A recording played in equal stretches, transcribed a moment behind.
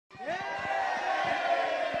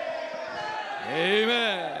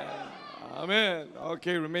Amen. Amen.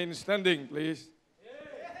 Okay, remain standing, please.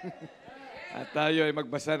 At tayo ay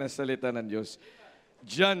magbasa ng salita ng Diyos.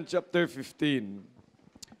 John chapter 15.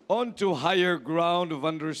 On to higher ground of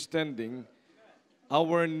understanding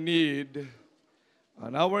our need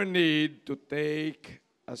to take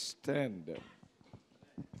a stand.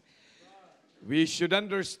 We should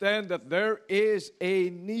understand that there is a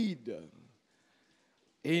need.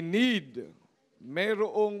 A need.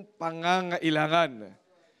 Mayroong pangangailangan.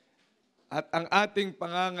 At ang ating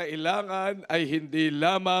pangangailangan ay hindi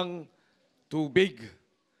lamang tubig,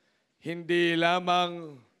 hindi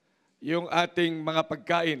lamang yung ating mga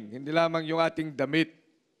pagkain, hindi lamang yung ating damit,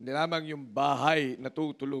 hindi lamang yung bahay na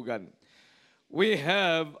tutulugan. We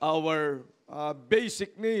have our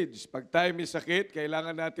basic needs. Pag tayo may sakit,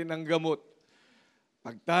 kailangan natin ng gamot.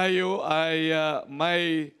 Pag tayo ay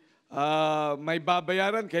may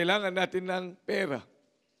babayaran, kailangan natin ng pera.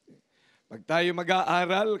 Pag tayo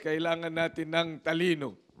mag-aaral, kailangan natin ng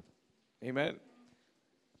talino. Amen?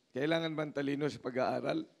 Kailangan ba ng talino sa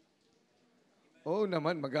pag-aaral? Oo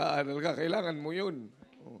naman, mag-aaral ka. Kailangan mo yun.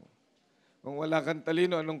 Kung wala kang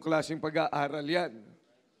talino, anong klaseng pag-aaral yan?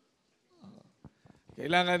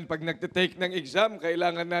 Kailangan, pag nagtitake ng exam,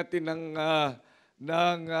 kailangan natin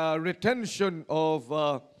ng retention of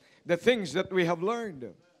the things that we have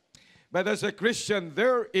learned. But as a Christian,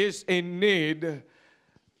 there is a need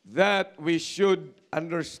that we should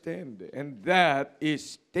understand, and that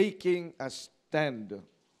is taking a stand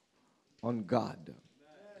on God.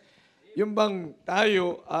 Yung bang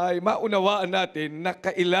tayo ay maunawaan natin na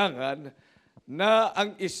kailangan na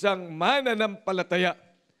ang isang mananampalataya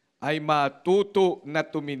ay matuto na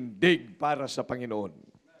tumindig para sa Panginoon.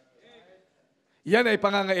 Yan ay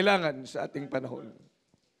pangangailangan sa ating panahon.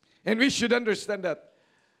 And we should understand that.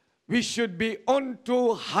 We should be on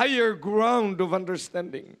to higher ground of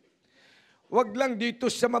understanding. Wag lang dito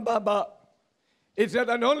sa mababa. It's not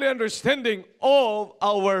an only understanding of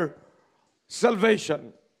our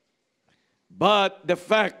salvation, but the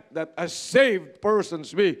fact that as saved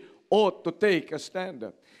persons, we ought to take a stand.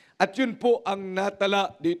 At yun po ang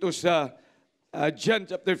natala dito sa John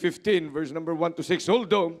chapter 15, verse number 1 to 6.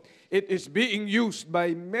 Although it is being used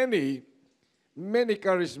by many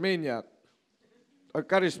charismaniacs, or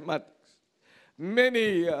charismatics,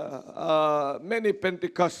 many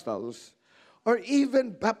Pentecostals, or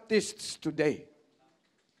even Baptists today.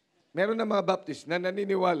 Meron na mga Baptists na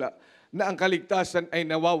naniniwala na ang kaligtasan ay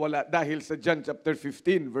nawawala dahil sa John chapter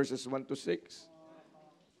 15, verses 1 to 6.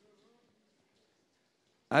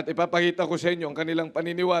 At ipapakita ko sa inyo ang kanilang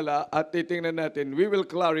paniniwala at titingnan natin. We will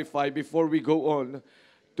clarify before we go on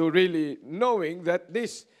to really knowing that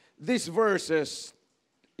these verses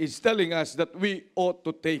is telling us that we ought to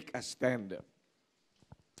take a stand.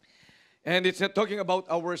 And it's not talking about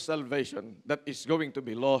our salvation that is going to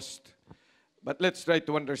be lost. But let's try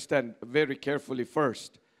to understand very carefully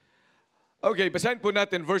first. Okay, basahin po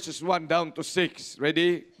natin verses 1 down to 6.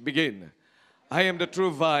 Ready? Begin. I am the true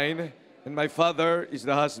vine, and my Father is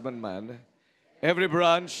the husbandman. Every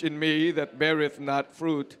branch in me that beareth not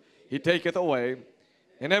fruit, he taketh away.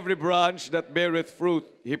 And every branch that beareth fruit,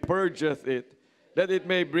 he purgeth it, that it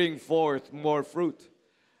may bring forth more fruit.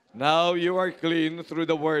 Now you are clean through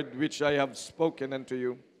the word which I have spoken unto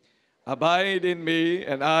you. Abide in me,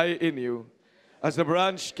 and I in you. As the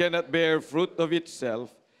branch cannot bear fruit of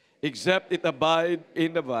itself, except it abide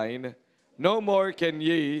in the vine, no more can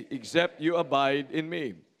ye, except you abide in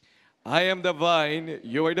me. I am the vine,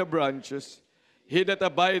 you are the branches. He that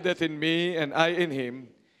abideth in me, and I in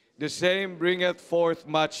him, the same bringeth forth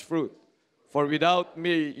much fruit. For without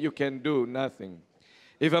me you can do nothing.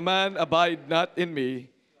 If a man abide not in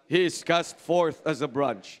me, he is cast forth as a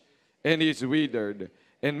branch, and is withered.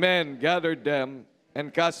 And men gather them,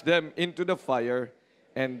 and cast them into the fire,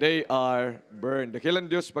 and they are burned.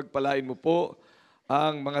 Dakilang Diyos, pagpalain mo po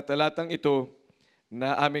ang mga talatang ito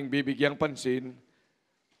na aming bibigyang pansin.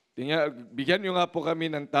 Bigyan niyo nga po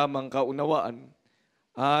kami ng tamang kaunawaan,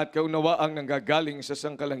 at kaunawaang nanggagaling sa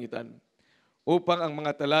sangkalangitan, upang ang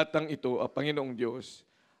mga talatang ito, Panginoong Diyos,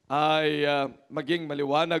 ay maging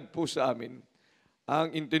maliwanag po sa amin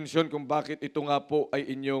ang intensyon kung bakit ito nga po ay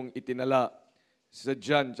inyong itinala sa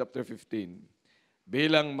John chapter 15.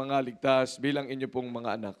 Bilang mga ligtas, bilang inyo pong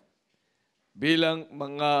mga anak, bilang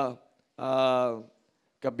mga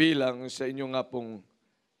kabilang sa inyo nga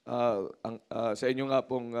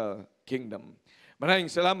pong kingdom. Maraming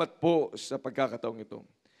salamat po sa pagkakataong ito.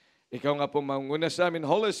 Ikaw nga po manguna sa amin,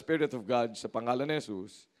 Holy Spirit of God, sa pangalan ni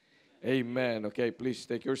Jesus. Amen. Okay, please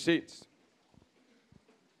take your seats.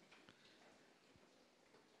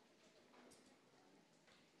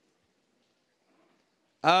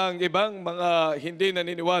 Ang ibang mga hindi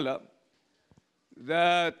naniniwala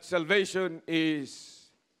that salvation is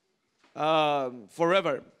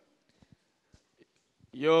forever.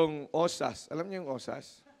 Yung osas, alam niyo yung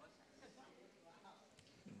osas?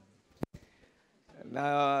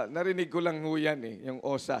 Narinig ko lang ho yan yung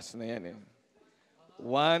osas na yan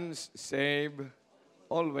Once saved,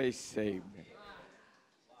 always saved.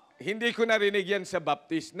 Hindi ko narinig yan sa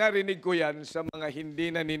Baptist. Narinig ko yan sa mga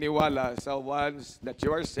hindi naniniwala sa once that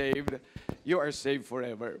you are saved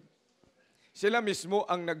forever. Sila mismo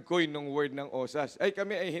ang nag-coin ng word ng osas. Ay,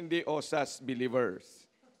 kami ay hindi osas believers.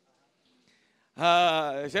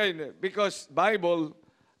 Because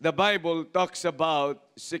the Bible talks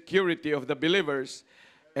about security of the believers,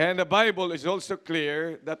 and the Bible is also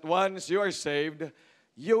clear that once you are saved,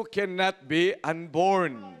 you cannot be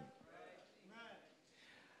unborn.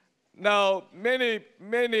 Now, many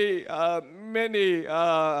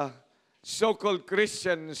so-called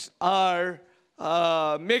Christians are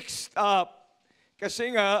mixed up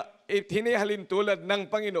kasi nga hinihalin tulad ng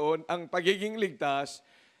Panginoon ang pagiging ligtas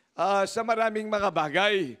sa maraming mga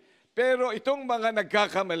bagay. Pero itong mga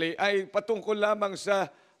nagkakamali ay patungkol lamang sa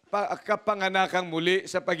kapanganakang muli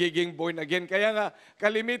sa pagiging born again. Kaya nga,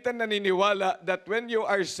 kalimitan naniniwala that when you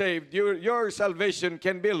are saved, your salvation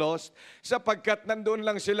can be lost sapagkat nandoon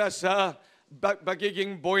lang sila sa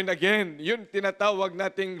pagiging born again. Yun tinatawag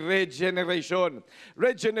nating regeneration.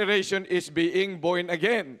 Regeneration is being born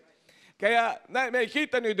again. Kaya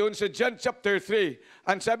makikita niyo doon sa John chapter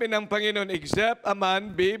 3, ang sabi ng Panginoon, except a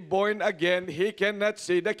man be born again, he cannot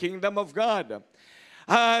see the kingdom of God.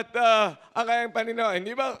 At ang kayang Panginoon,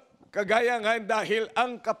 hindi ba kagaya nga dahil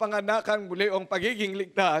ang kapanganakan muli o ang pagiging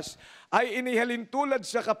ligtas ay inihalin tulad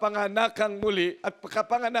sa kapanganakang muli at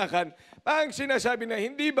kapanganakan, ang sinasabi na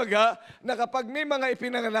hindi baga na kapag may mga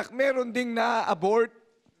ipinanganak, meron ding na-abort.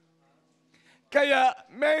 Kaya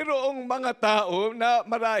mayroong mga tao na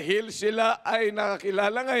marahil sila ay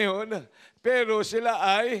nakakilala ngayon, pero sila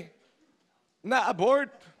ay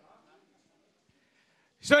na-abort.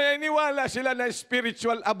 So, iniwala sila na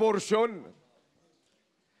spiritual abortion.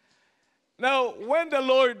 Now, when the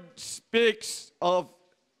Lord speaks of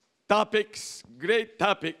topics, great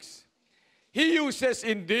topics, He uses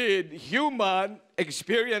indeed human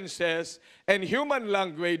experiences and human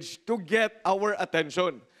language to get our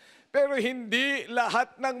attention. Pero hindi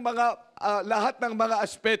lahat ng mga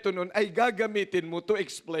aspeto nun ay gagamitin mo to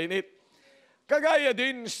explain it. Kagaya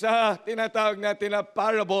din sa tinatawag natin na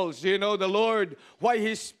parables. You know, the Lord, why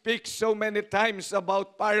He speaks so many times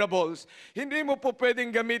about parables. Hindi mo po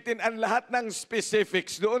pwedeng gamitin ang lahat ng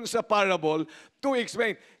specifics doon sa parable to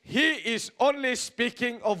explain. He is only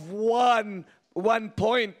speaking of one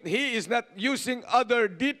point. He is not using other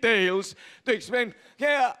details to explain.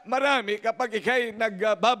 Kaya marami, kapag ikay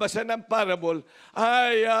nagbabasa ng parable,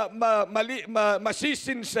 ay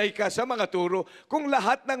masisinsay ka sa mga turo kung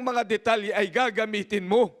lahat ng mga detalye ay gagamitin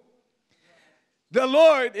mo. The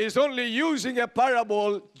Lord is only using a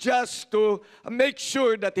parable just to make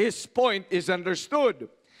sure that His point is understood.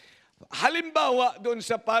 Halimbawa doon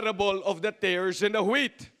sa parable of the tares and the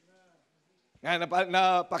wheat.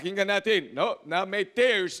 Napakinggan natin, no? Na may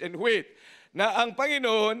tares and wheat. Na ang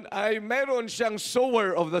Panginoon ay meron siyang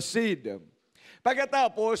sower of the seed.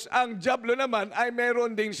 Pagkatapos, ang diablo naman ay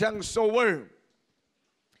meron ding siyang sower.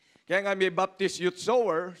 Kaya nga may Baptist youth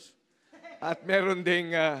sowers at meron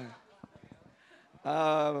ding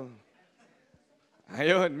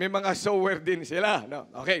ayun, may mga sower din sila, no?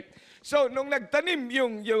 Okay. So nung nagtanim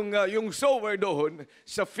yung sower doon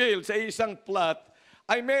sa field, sa isang plot,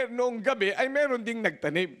 noong gabi ay meron ding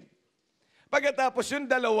nagtanim. Pagkatapos yung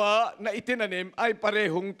dalawa na itinanim ay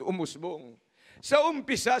parehong umusbong. Sa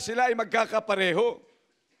umpisa sila ay magkakapareho.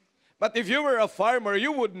 But if you were a farmer, you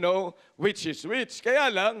would know which is which. Kaya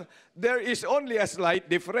lang, there is only a slight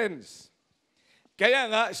difference. Kaya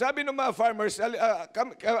nga, sabi ng mga farmers,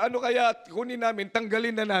 ano kaya kunin namin,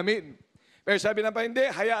 tanggalin na namin. Pero sabi na pa, hindi,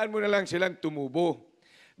 hayaan mo na lang silang tumubo.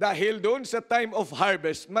 Dahil doon sa time of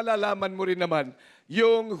harvest, malalaman mo rin naman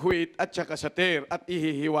yung wheat at saka sa tare at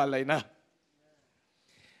ihihiwalay na.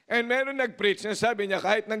 And meron nag-preach na sabi niya,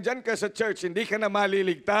 kahit nandyan ka sa church, hindi ka na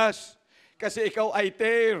maliligtas kasi ikaw ay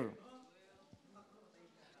tare.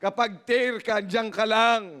 Kapag tare ka, andyan ka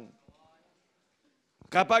lang.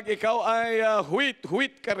 Kapag ikaw ay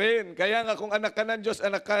wheat ka rin. Kaya nga kung anak ka ng Diyos,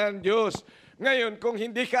 anak ka ng Diyos. Ngayon, kung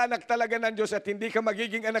hindi ka anak talaga ng Diyos at hindi ka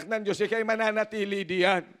magiging anak ng Diyos, ikay mananatili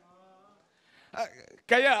diyan.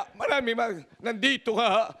 Kaya marami nandito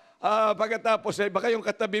ka, pagkatapos baka yung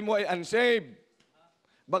katabi mo ay unsaved.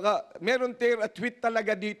 Baka meron tare at wheat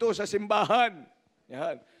talaga dito sa simbahan.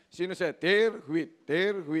 Yan. Sino sa tear, wheat,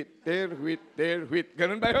 tear, wheat, tear, wheat, tear, wheat.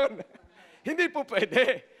 Ganun ba yun? Hindi po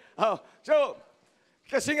pwede. So,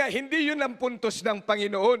 kasi nga, hindi yun ang puntos ng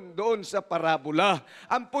Panginoon doon sa parabola.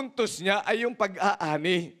 Ang puntos niya ay yung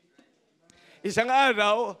pag-aani. Isang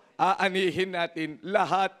araw, aanihin natin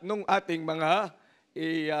lahat ng ating mga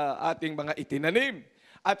itinanim.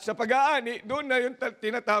 At sa pag-aani, doon na yung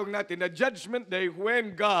tinatawag natin na Judgment Day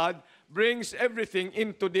when God brings everything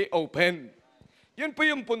into the open. Yun po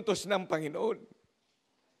yung puntos ng Panginoon.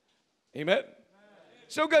 Amen?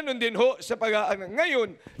 So, ganun din ho sa pag-aani.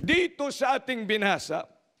 Ngayon, dito sa ating binasa,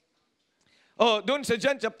 doon sa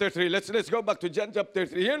John chapter 3, let's go back to John chapter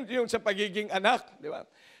 3, yun yung sa pagiging anak, di ba?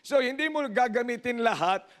 So, hindi mo gagamitin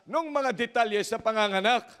lahat ng mga detalye sa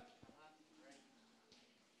panganganak.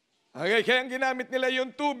 Okay, kaya ang ginamit nila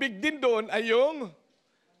yung tubig din doon ay yung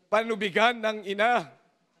panubigan ng ina.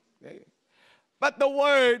 Okay. But the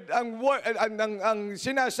word, ang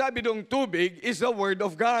sinasabi doong tubig is the word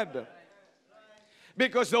of God.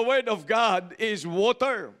 Because the word of God is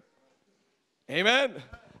water. Amen?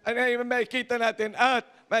 And makikita natin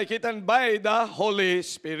makikita by the Holy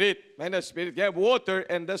Spirit. By the Spirit, you have water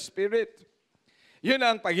and the Spirit. Yun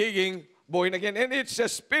ang pagiging born again. And it's a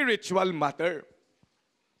spiritual matter.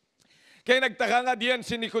 Kaya nagtaka nga diyan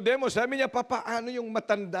si Nicodemo, sabi niya, papaano yung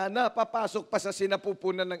matanda na, papasok pa sa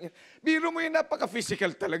sinapupunan ng... Biro mo yun,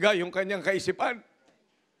 napaka-physical talaga yung kanyang kaisipan.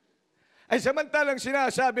 Ay samantalang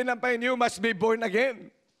sinasabi ng Panginoon, you must be born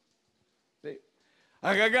again.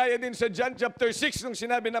 Ang kagaya din sa John chapter 6, nung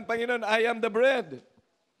sinabi ng Panginoon, I am the bread.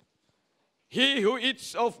 He who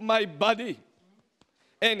eats of my body,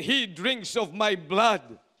 and he drinks of my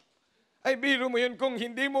blood. Ay, biro mo yun, kung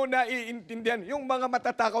hindi mo naiintindihan, yung mga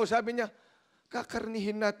matatakaw, sabi niya,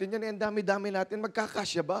 kakarnihin natin yan, ang dami-dami natin,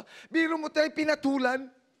 magkakasya ba? Biro mo tayo pinatulan.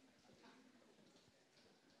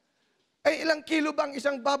 Ay, ilang kilo bang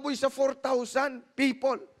isang baboy sa 4,000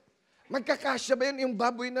 people? Magkakasya ba yun? Yung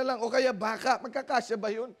baboy na lang, o kaya baka, magkakasya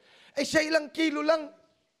ba yun? Ay, siya ilang kilo lang.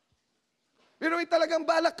 Pero may talagang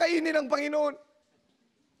balak kainin ng Panginoon.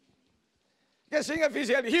 Kasi nga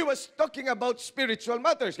physically, he was talking about spiritual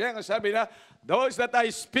matters. Kaya nga sabi na, those that I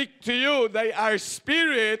speak to you, they are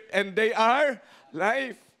spirit and they are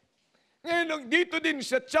life. Ngayon, dito din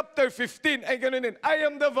sa chapter 15, ay ganun din, I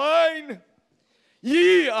am the vine,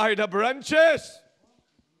 ye are the branches.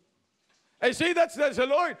 I see that's the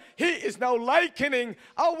Lord. He is now likening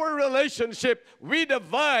our relationship with the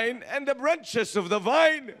vine and the branches of the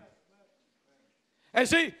vine. I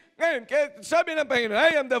see, ngayon, sabi ng Panginoon,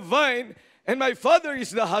 I am the vine, and my Father is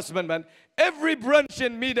the husbandman. Every branch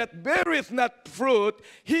in me that beareth not fruit,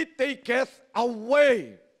 He taketh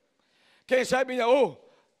away. Kaya sabi niya,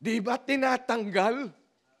 di ba tinatanggal?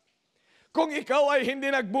 Kung ikaw ay hindi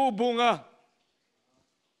nagbubunga,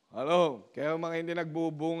 kaya mga hindi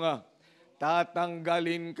nagbubunga,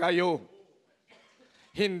 tatanggalin kayo.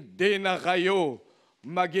 Hindi na kayo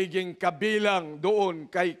magiging kabilang doon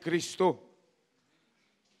kay Kristo.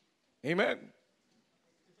 Amen?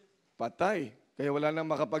 Patay. Kaya wala nang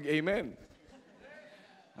makapag-amen.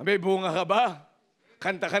 May bunga ka ba?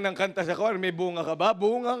 Kanta ka ng kanta sa choir, may bunga ka ba?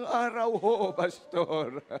 Bungang araw,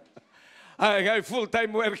 pastor. Ay, full-time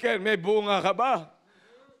worker, may bunga ka ba?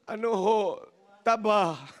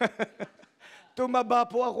 Taba. Tumaba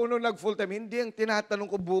po ako nung nag-full-time. Hindi ang tinatanong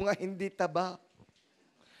ko bunga, hindi taba.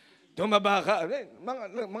 Tumaba ka.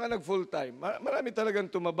 Mga nag-full-time. Marami talagang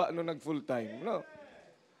tumaba nung nag-full-time. No?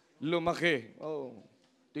 Lumaki.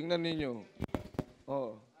 Tingnan ninyo.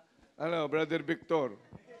 Brother Victor.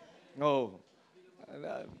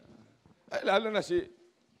 Lalo na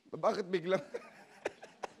bakit biglang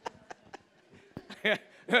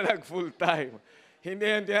nag-full time? Hindi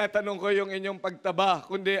yan tinatanong ko yung inyong pagtaba,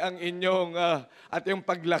 kundi ang inyong, at yung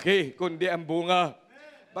paglaki, kundi ang bunga.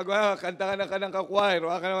 Pag kanta ka ng kakwire,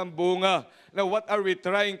 wala ka naman bunga. Now, what are we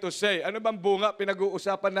trying to say? Ano bang bunga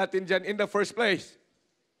pinag-uusapan natin dyan in the first place?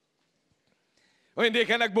 O hindi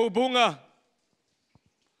ka nagbubunga.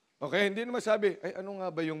 Okay, hindi naman sabi, ano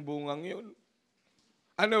nga ba yung bungang yun?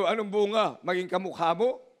 Anong bunga? Maging kamukha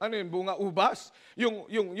mo? Ano yung bunga? Ubas? Yung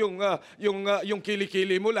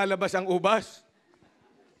kilikili mo, lalabas ang ubas?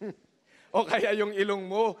 O kaya yung ilong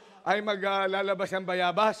mo ay maglalabas ang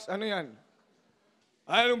bayabas? Ano yan?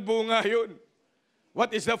 Anong bunga yun?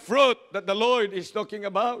 What is the fruit that the Lord is talking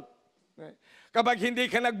about? Kapag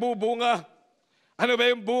hindi ka nagbubunga, ano ba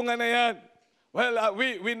yung bunga na yan? Well,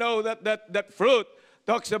 we know that fruit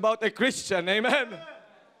talks about a Christian. Amen?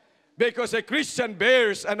 Because a Christian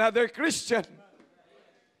bears another Christian.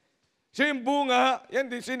 So yung bunga, yan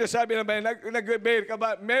din sinasabi naman, nag-bear ka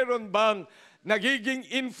ba? Meron bang nagiging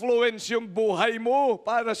influence yung buhay mo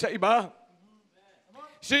para sa iba?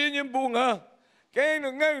 So yun yung bunga. Kaya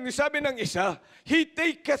ngayon, sabi ng isa, He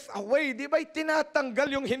taketh away. Di ba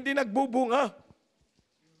tinatanggal yung hindi nagbubunga?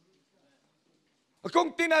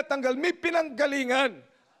 Kung tinatanggal, may pinanggalingan.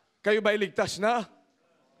 Kayo ba iligtas na?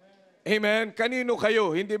 Amen. Kanino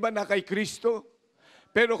kayo? Hindi ba na kay Kristo?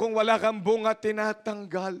 Pero kung wala kang bunga,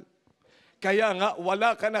 tinatanggal. Kaya nga,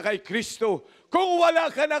 wala ka na kay Kristo. Kung wala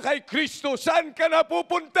ka na kay Kristo, saan ka na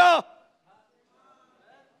pupunta?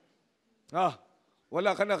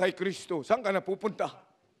 Wala ka na kay Kristo. Saan ka na pupunta?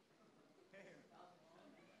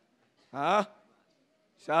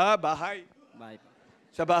 Sa bahay.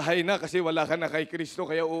 Sa bahay na kasi wala ka na kay Kristo,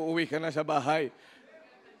 kaya uuwi ka na sa bahay.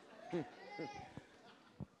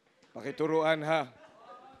 Pakituruan ha.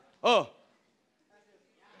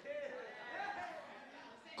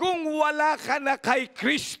 Kung wala ka na kay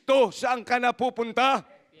Kristo, saan ka na pupunta?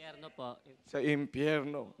 Impyerno po. Sa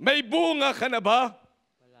impyerno. May bunga ka na ba?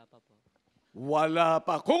 Wala pa po. Wala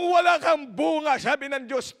pa. Kung wala kang bunga, sabi ng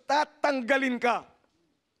Diyos, tatanggalin ka.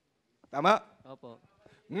 Tama? Opo.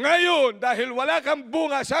 Ngayon, dahil wala kang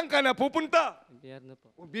bunga, saan ka na pupunta? Impyerno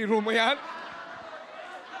po. Biro mo yan?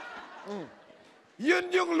 Yun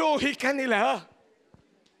yung lohika nila.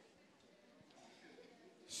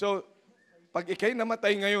 So, pag ikay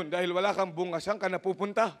namatay ngayon dahil wala kang bunga, saan ka na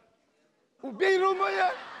pupunta? Biro mo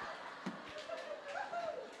yan.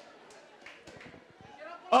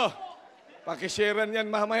 Pakisharean yan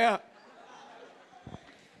mamaya.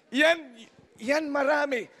 Yan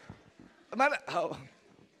marami.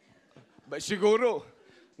 Siguro,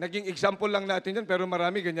 naging example lang natin yan, pero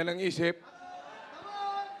marami ganyan ang isip.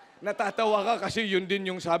 Natatawa ka kasi yun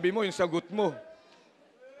din yung sabi mo, yung sagot mo.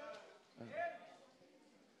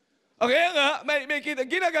 Okay nga, may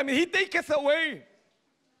ginagamit, He taketh away.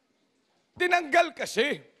 Tinanggal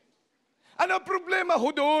kasi. Ano problema ho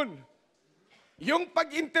doon? Yung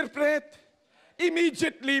pag-interpret,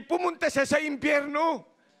 immediately pumunta siya sa impyerno.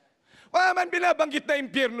 Wala man binabanggit na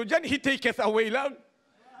impyerno dyan, He taketh away lang.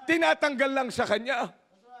 Tinatanggal lang sa kanya.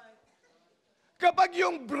 Kapag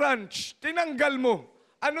yung branch, tinanggal mo,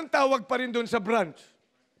 anong tawag pa rin doon sa branch?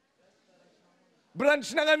 Branch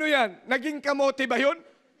ng ano yan? Naging kamote ba yun?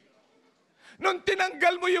 Nung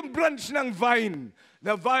tinanggal mo yung branch ng vine,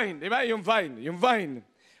 the vine, di ba? Yung vine,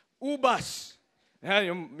 ubas.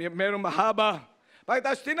 Yan, merong mahaba.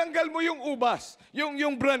 Pagkatapos tinanggal mo yung ubas,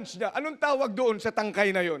 yung branch niya, anong tawag doon sa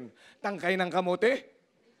tangkay na yon? Tangkay ng kamote?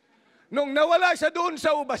 Nung nawala siya doon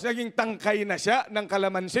sa ubas, naging tangkay na siya ng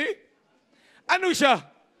kalamansi? Ano siya?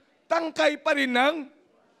 Tangkay pa rin ng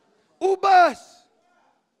ubas.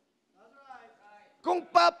 Kung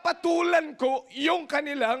papatulan ko yung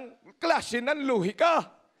kanilang klase ng lohika,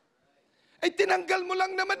 ay tinanggal mo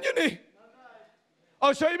lang naman yun eh.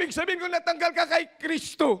 So ibig sabihin kung natanggal ka kay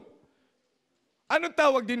Kristo, anong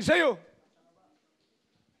tawag din sa'yo?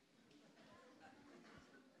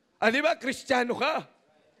 Di ba, Kristiyano ka?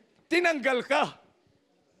 Tinanggal ka.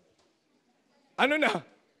 Ano na?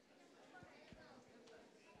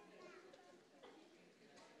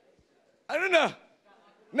 Ano na?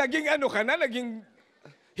 Naging ano ka na? Naging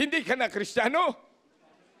hindi ka na Kristiyano?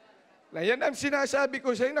 Na yan ang sinasabi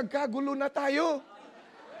ko sa'yo, nagkagulo na tayo.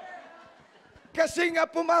 Kasi nga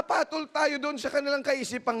pumapatol tayo doon sa kanilang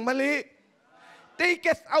kaisipang mali.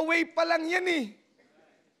 Taketh away pa lang yan eh.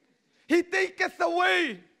 He taketh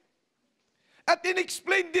away. At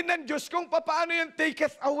in-explain din ng Diyos kung paano yung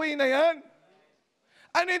taketh away na yan.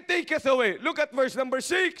 Ano yung taketh away? Look at verse number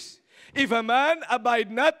 6. If a man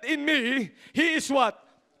abide not in me, he is what?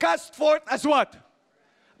 Cast forth as what?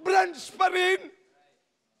 Branch pa rin.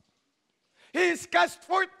 He is cast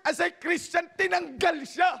forth as a Christian. Tinanggal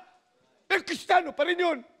siya. Pero Kristiyano pa rin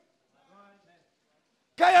yun.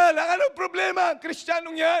 Kaya lang, anong problema?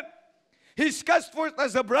 Kristiyanong yan. He's cast forth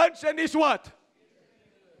as a branch and is what?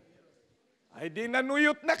 Ay di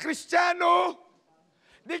nanuyot na Kristiyano.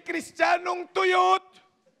 Di Kristiyanong tuyot.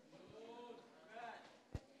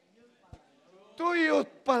 Tuyot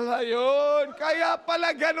pala yun. Kaya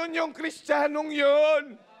pala ganun yung Kristiyanong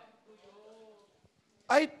yun.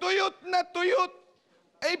 Ay tuyot na tuyot.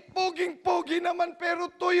 Ay puging-pugi naman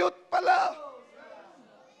pero tuyot pala.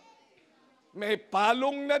 May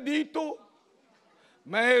palong na dito.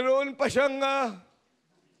 Mayroon pa siyang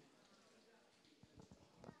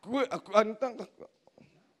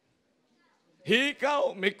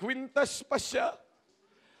hikaw, may kwintas pa siya.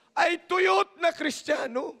 Ay tuyot na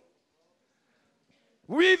Kristiyano.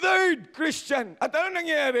 Withered Christian. At ano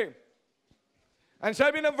nangyayari? Ang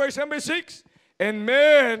sabi ng verse number 6, and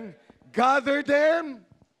men gather them.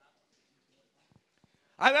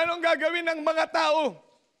 At anong gagawin ng mga tao?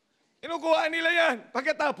 Inukuha nila yan.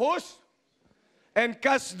 Pagkatapos, and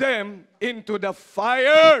cast them into the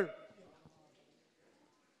fire.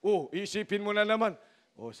 Oh, isipin mo na naman.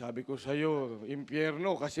 Oh, sabi ko sa'yo,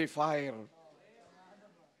 impyerno kasi fire.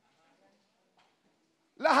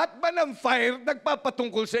 Lahat ba ng fire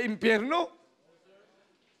nagpapatungkol sa impyerno?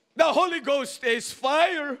 The Holy Ghost is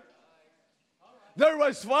fire. There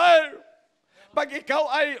was fire. Pag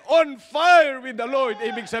ikaw ay on fire with the Lord,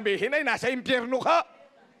 ibig sabihin ay nasa impyerno ka.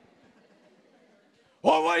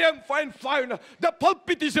 Oh, I am fire na. The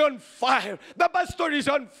pulpit is on fire. The pastor is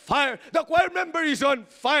on fire. The choir member is on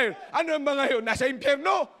fire. Ano ang mga yun? Nasa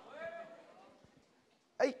impyerno?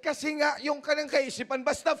 Ay kasi nga, yung kanang kaisipan,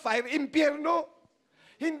 basta fire, impyerno.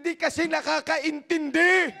 Hindi kasi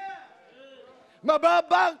nakakaintindi.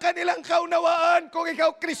 Mababa ang kanilang kaunawaan kung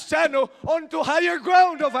ikaw Kristiyano onto higher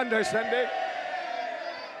ground of understanding.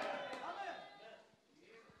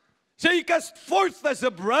 So he cast forth as a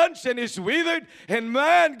branch and is withered, and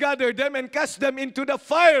man gathered them and cast them into the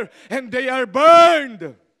fire, and they are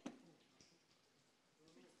burned.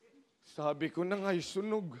 Sabi ko na nga'y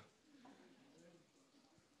sunog.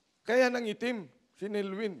 Kaya nang itim, si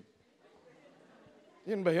Nelwin.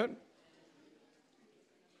 Yun ba yun?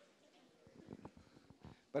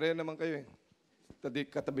 Pareho naman kayo eh.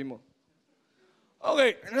 Katabi mo.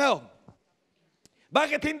 Okay, now,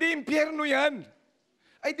 bakit hindi impyerno yan?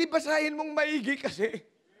 Ay di basahin mong maigi kasi.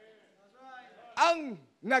 Ang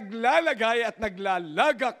naglalagay at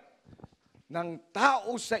naglalagak ng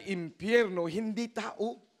tao sa impyerno, hindi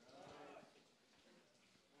tao.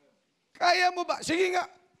 Kaya mo ba? Sige nga,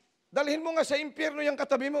 dalhin mo nga sa impyerno yung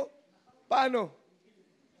katabi mo. Paano?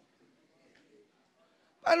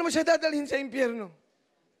 Paano mo siya dadalhin sa impyerno?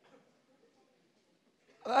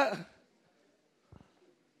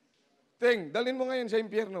 Ting, dalhin mo ngayon sa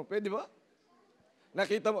impyerno. Pwede ba?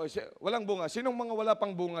 Nakita mo, walang bunga. Sinong mga wala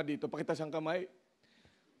pang bunga dito? Pakitas ang kamay.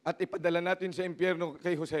 At ipadala natin sa impyerno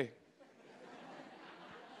kay Jose.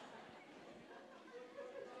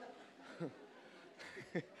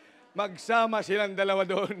 Magsama silang dalawa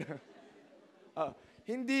doon.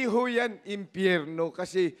 Hindi ho yan impyerno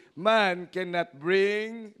kasi man cannot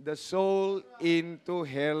bring the soul into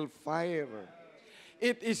hellfire.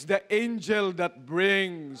 It is the angel that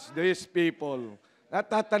brings these people.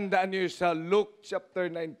 Natatandaan niyo sa Luke chapter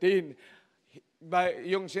 19,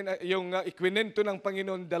 yung ikwinento ng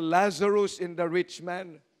Panginoon, the Lazarus and the rich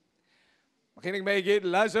man. Makinig maigit,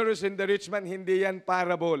 Lazarus and the rich man, hindi yan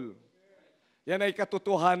parable. Yan ay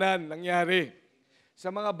katotohanan, nangyari. Sa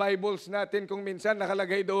mga Bibles natin, kung minsan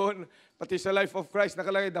nakalagay doon, pati sa Life of Christ,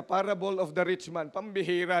 nakalagay, the parable of the rich man.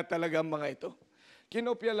 Pambihira talaga ang mga ito.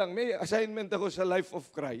 Kinopya lang, may assignment ako sa Life of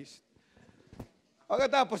Christ.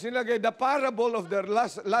 Pagkatapos nilagay, the parable of the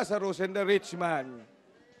Lazarus and the rich man.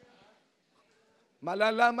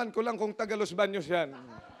 Malalaman ko lang kung taga Los Baños yan.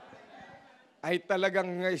 Ay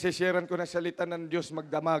talagang isisharean ko na salita ng Diyos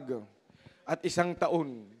magdamag. At 1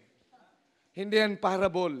 taon. Hindi yan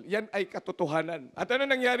parable. Yan ay katotohanan. At ano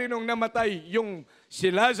nangyari nung namatay yung si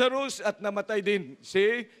Lazarus at namatay din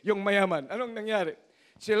yung mayaman? Anong nangyari?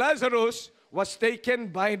 Si Lazarus was taken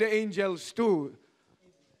by the angels to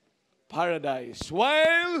paradise,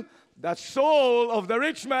 while the soul of the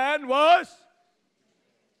rich man was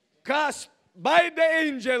cast by the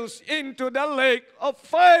angels into the lake of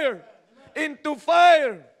fire, into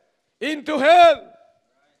hell.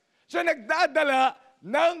 So nagdadala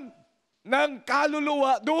ng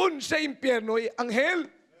kaluluwa doon sa impyerno, ang hell.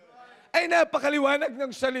 Ay napakaliwanag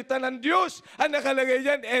ng salita ng Diyos. Ang nakalagay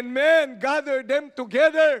dyan, and men gather them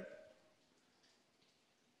together.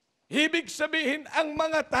 Ibig sabihin, ang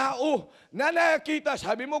mga tao na nakita,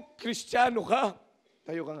 sabi mo, Kristiyano ka.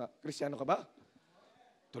 Tayo ka nga, Kristiyano ka ba?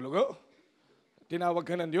 Tulugo? Tinawag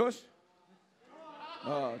ka ng Diyos?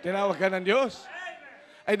 Tinawag ka ng Diyos?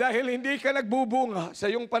 Ay dahil hindi ka nagbubunga sa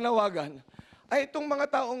iyong panawagan, ay itong mga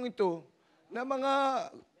taong ito, na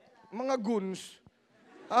mga goons,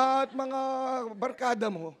 at mga barkada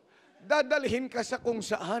mo, dadalhin ka sa kung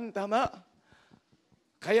saan, tama?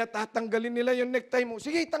 Kaya tatanggalin nila yung necktie mo.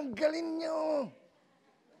 Sige, tanggalin nyo.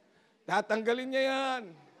 Tatanggalin niya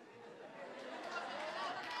yan.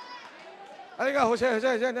 Halika, Jose,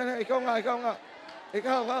 ikaw nga.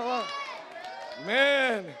 Ikaw.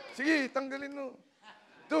 Man. Sige, tanggalin mo.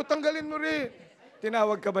 Ito, tanggalin mo rin.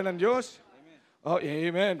 Tinawag ka ba ng Diyos? Oh,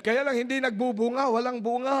 amen. Kaya lang hindi nagbubunga, walang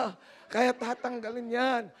bunga. Kaya tatanggalin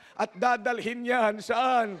yan. At dadalhin yan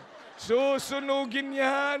saan? Susunugin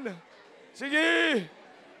yan. Sige.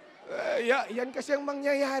 Yan kasi ang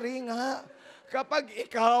mangyayari nga. Kapag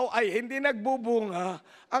ikaw ay hindi nagbubunga,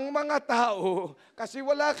 ang mga tao, kasi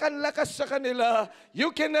wala kang lakas sa kanila,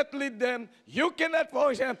 you cannot lead them, you cannot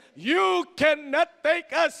push them, you cannot take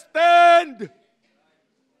a stand.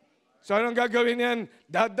 So anong gagawin yan?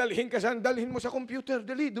 Dadalhin ka saan? Dalhin mo sa computer.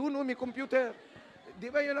 Dali, doon may computer.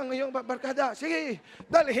 Di ba yun ang iyong barkada? Sige,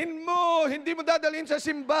 dalhin mo. Hindi mo dadalhin sa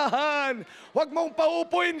simbahan. Huwag mong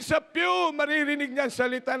paupuin sa pew. Maririnig niyan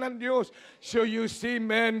salita ng Diyos. So you see,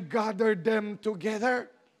 men, gather them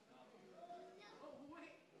together.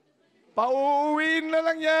 Pauuwiin na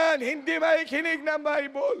lang yan. Hindi makikinig ng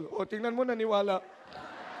Bible. O, tingnan mo, naniwala.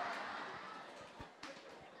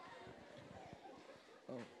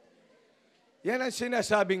 Yan ang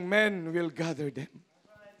sinasabing men will gather them.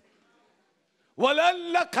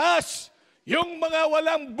 Walang lakas yung mga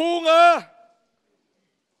walang bunga.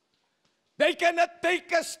 They cannot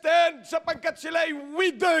take a stand sapagkat sila'y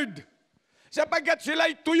withered, sapagkat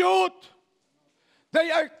sila'y tuyot.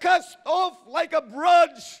 They are cast off like a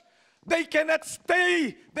branch. They cannot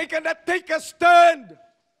stay. They cannot take a stand.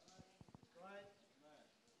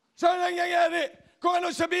 So, nangyayari? Kung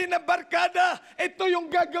ano sabihin ng barkada, ito yung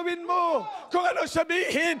gagawin mo. Kung ano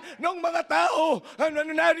sabihin ng mga tao, ano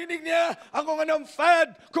narinig niya, kung anong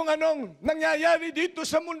fad, kung anong nangyayari dito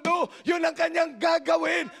sa mundo, yun ang kanyang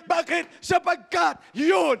gagawin. Bakit? Sapagkat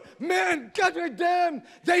yun, men, gather them.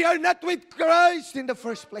 They are not with Christ in the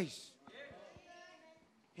first place.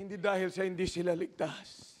 Hindi dahil sa hindi sila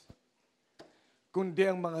ligtas, kundi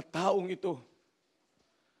ang mga taong ito,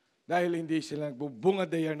 dahil hindi sila nagbubunga,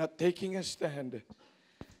 they are not taking a stand,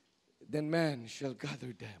 then man shall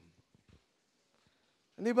gather them.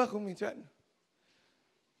 Hindi ba kung minsan?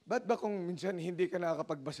 Ba't ba kung minsan hindi ka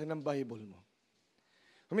nakakapagbasa ng Bible mo?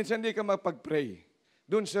 Kung minsan hindi ka mapag-pray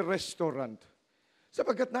doon sa restaurant,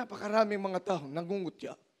 sapagkat napakaraming mga tao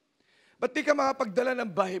nangungutya. Ba't di ka makapagdala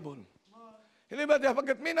ng Bible? Hindi ba?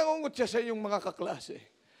 Sapagkat may nangungutya sa iyong mga kaklase.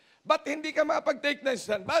 Ba't hindi ka makapag-take na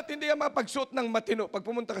stand? Ba't hindi ka makapag-suot ng matino pag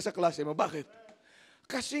pumunta ka sa klase mo? Bakit?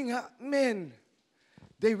 Kasi nga, men,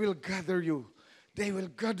 they will gather you. They will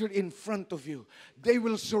gather in front of you. They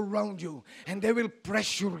will surround you. And they will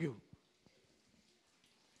pressure you.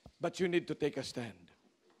 But you need to take a stand.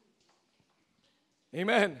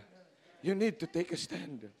 Amen. You need to take a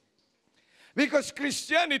stand. Because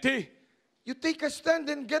Christianity, you take a stand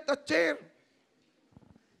and get a chair.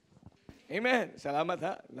 Amen. Salamat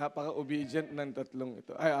ha. Napaka-obedient ng tatlong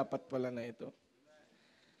ito. Ay, apat pala na ito.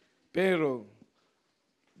 Pero,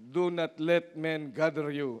 do not let men gather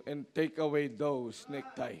you and take away those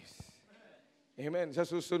neckties. Amen. Sa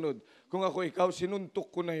susunod, kung ako ikaw,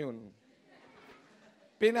 sinuntok ko na yun.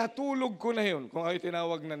 Pinatulog ko na yun, kung ako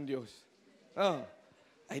tinawag ng Diyos.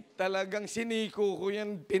 Ay talagang siniko ko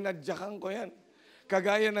yan, pinadyakan ko yan.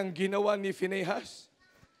 Kagaya ng ginawa ni Phinehas.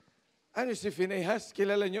 Ano si Phinehas?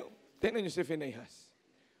 Kilala nyo? Tingnan nyo si Phinehas.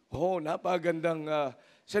 Napagandang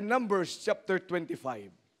sa Numbers chapter 25.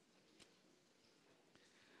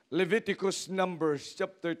 Leviticus, Numbers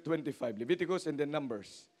chapter 25. Leviticus and then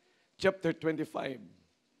Numbers chapter 25.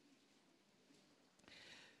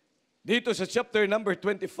 Dito sa chapter number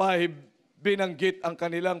 25, binanggit ang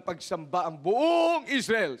kanilang pagsamba, ang buong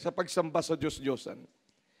Israel sa pagsamba sa Diyos-Diyosan.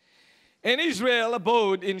 And Israel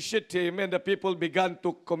abode in Shittim, and the people began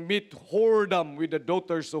to commit whoredom with the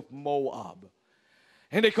daughters of Moab.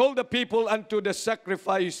 And they called the people unto the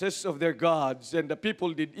sacrifices of their gods, and the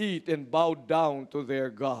people did eat and bowed down to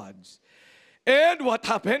their gods. And what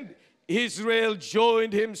happened? Israel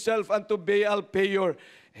joined himself unto Baal Peor,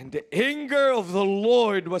 and the anger of the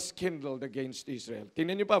Lord was kindled against Israel.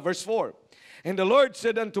 Tingnan niyo pa, verse 4. And the Lord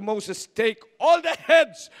said unto Moses, take all the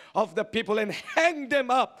heads of the people and hang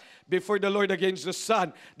them up before the Lord against the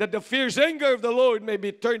sun, that the fierce anger of the Lord may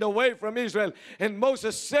be turned away from Israel. And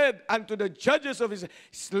Moses said unto the judges of Israel,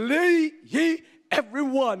 slay ye every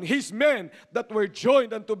one his men that were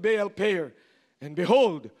joined unto Baal Peor. And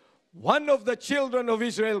behold, one of the children of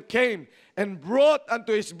Israel came and brought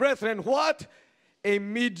unto his brethren what? A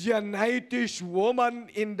Midianitish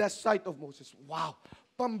woman in the sight of Moses. Wow!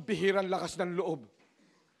 Pambihirang lakas ng loob.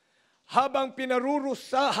 Habang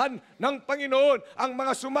pinarurusahan ng Panginoon ang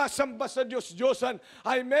mga sumasamba sa Diyos-Diyosan,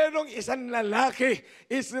 ay merong isang lalaki,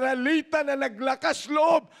 Israelita na naglakas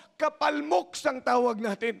loob, kapalmoks ang tawag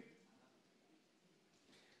natin.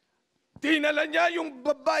 Dinala niya yung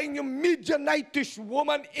babaeng, yung Midianitish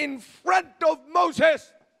woman in front of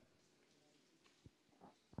Moses.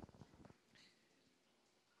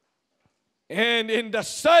 And in the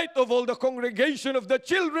sight of all the congregation of the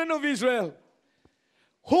children of Israel,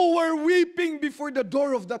 who were weeping before the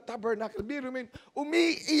door of the tabernacle.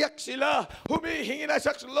 Umiiyak sila, humihingi na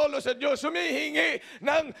saklolo sa Diyos, humihingi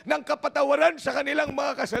ng kapatawaran sa kanilang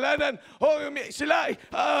mga kasalanan. Sila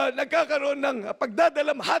nagkakaroon ng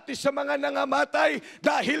pagdadalamhati sa mga nangamatay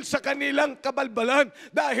dahil sa kanilang kabalbalan,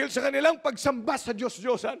 dahil sa kanilang pagsamba sa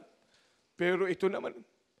Diyos-Diyosan. Pero ito naman,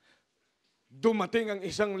 dumating ang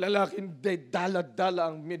isang lalaking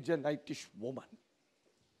dala-dala ang Midianitish woman.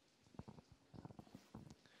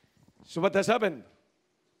 So what has happened?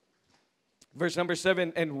 Verse number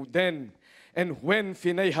 7, and when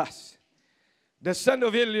Phinehas, the son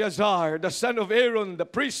of Eleazar, the son of Aaron, the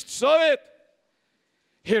priest, saw it,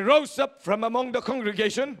 he rose up from among the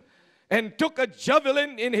congregation and took a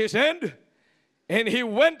javelin in his hand, and he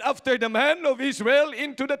went after the man of Israel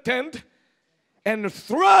into the tent and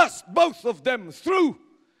thrust both of them through,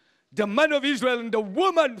 the man of Israel and the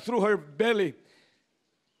woman through her belly.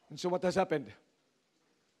 And so what has happened?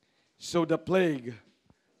 So the plague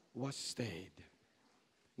was stayed.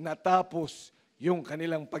 Natapos yung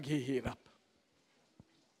kanilang paghihirap.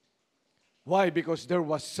 Why? Because there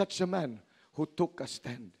was such a man who took a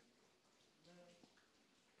stand.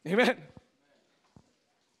 Amen?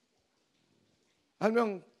 Ano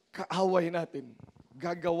ang kaaway natin?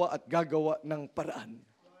 Gagawa at gagawa ng paraan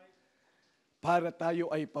para tayo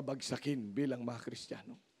ay pabagsakin bilang mga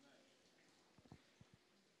Kristiyano.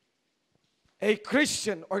 A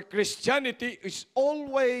Christian or Christianity is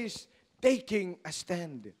always taking a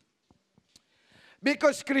stand.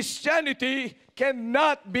 Because Christianity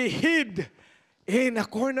cannot be hid in a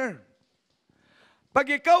corner.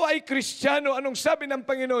 Pag ikaw ay Kristiyano, anong sabi ng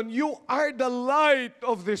Panginoon? You are the light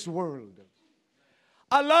of this world.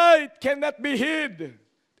 A light cannot be hid.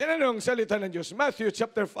 Tinanong ang salita ng Diyos. Matthew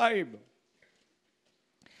chapter 5.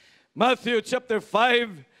 Matthew chapter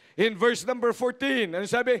 5 in verse number 14. Ano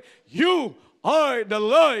sabi? You are the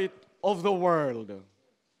light of the world.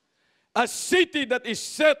 A city that is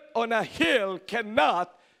set on a hill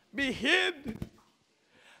cannot be hid.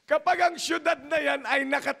 Kapag ang syudad na yan ay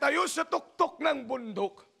nakatayo sa tuktok ng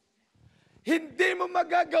bundok, hindi mo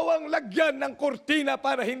magagawang lagyan ng kortina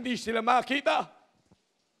para hindi sila makita.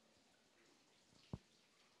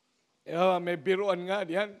 May biruan nga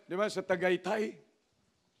diyan, di ba, sa Tagaytay.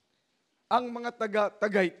 Ang mga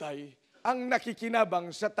taga-Tagaytay ang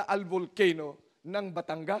nakikinabang sa Taal Volcano ng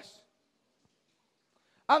Batangas.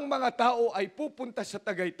 Ang mga tao ay pupunta sa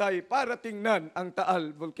Tagaytay para tingnan ang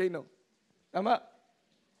Taal Volcano. Tama?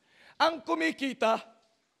 Ang kumikita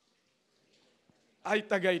ay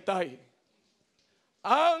Tagaytay.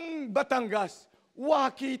 Ang Batangas,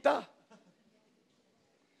 wakita.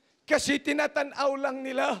 Kasi tinatanaw lang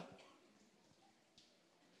nila.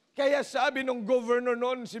 Kaya sabi nung governor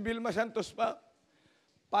noon, si Vilma Santos pa,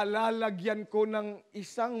 palalagyan ko ng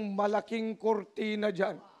isang malaking kortina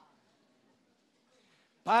dyan.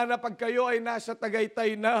 Para pag kayo ay nasa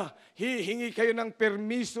Tagaytay na, hihingi kayo ng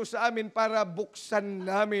permiso sa amin para buksan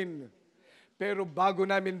namin. Pero bago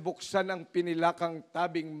namin buksan ang pinilakang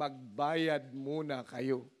tabing, magbayad muna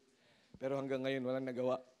kayo. Pero hanggang ngayon, walang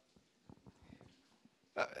nagawa.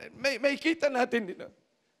 May kita natin dito.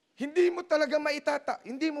 Hindi mo talaga maitata.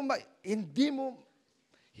 Hindi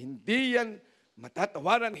yan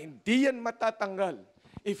matatawaran, hindi yan matatanggal.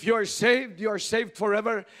 If you are saved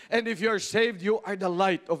forever. And if you are saved, you are the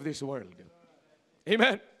light of this world.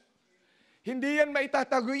 Amen. Hindi yan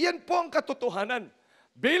maitatago. Yan po ang katotohanan.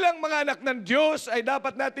 Bilang mga anak ng Diyos, ay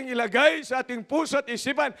dapat nating ilagay sa ating puso at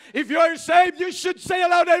isipan. If you are saved, you should say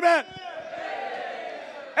aloud, Amen.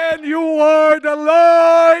 And you are the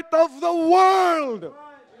light of the world.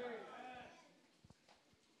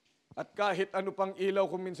 At kahit ano pang ilaw,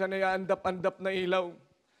 kung minsan ay andap-andap na ilaw,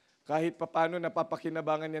 kahit papano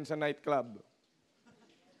napapakinabangan yan sa nightclub.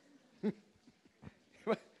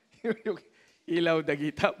 Yung ilaw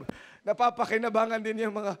dagitab. Napapakinabangan din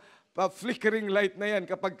yung mga flickering light na yan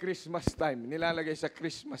kapag Christmas time. Nilalagay sa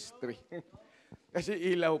Christmas tree. Kasi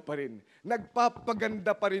ilaw pa rin.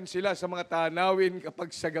 Nagpapaganda pa rin sila sa mga tanawin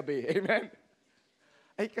kapag sa gabi. Amen?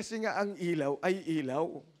 Ay kasi nga ang ilaw ay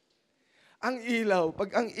ilaw. Ang ilaw,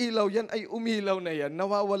 pag ang ilaw yan ay umilaw na yan,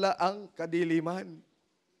 nawawala ang kadiliman.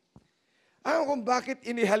 Alam kung bakit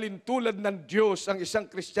inihalin tulad ng Diyos ang isang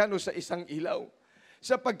Kristiyano sa isang ilaw?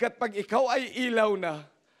 Sapagkat pag ikaw ay ilaw na,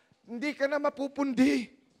 hindi ka na mapupundi.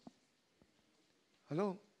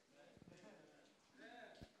 Ano?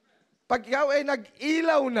 Pag ikaw ay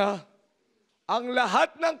nag-ilaw na, ang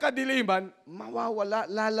lahat ng kadiliman, mawawala,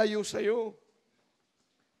 lalayo sa'yo.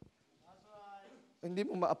 Hindi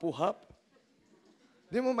mo maapuhap.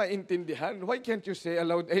 Hindi mo maintindihan. Why can't you say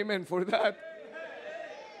aloud, Amen for that?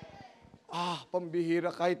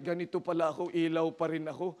 Pambihira, kahit ganito pala ako, ilaw pa rin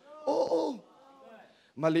ako. Oo.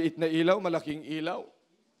 Maliit na ilaw, malaking ilaw.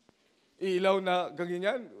 Ilaw na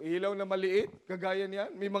ganyan, ilaw na maliit, kagaya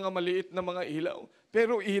niyan. May mga maliit na mga ilaw,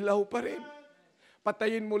 pero ilaw pa rin.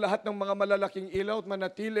 Patayin mo lahat ng mga malalaking ilaw at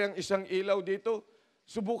manatili ang isang ilaw dito.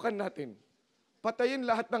 Subukan natin. Patayin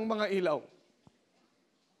lahat ng mga ilaw.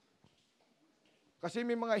 Kasi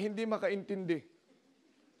may mga hindi makaintindi.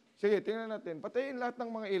 Sige, tingnan natin. Patayin lahat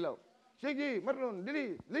ng mga ilaw. Sige, Marlon,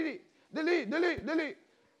 dali, dali, dali, dali, dali,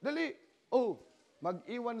 dali. Oh,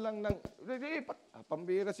 mag-iwan lang ng, dali,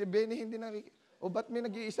 pambira si Benny, hindi nakikita. O ba't may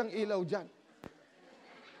nag-iisang ilaw dyan?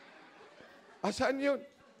 Saan yun?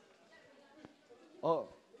 Oh,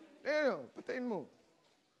 patayin mo.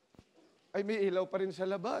 Ay, may ilaw pa rin sa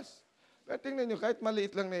labas. Pero tingnan nyo, kahit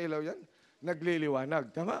maliit lang na ilaw yan,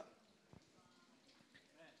 nagliliwanag. Tama?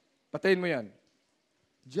 Patayin mo yan.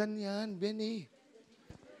 Diyan yan, Benny.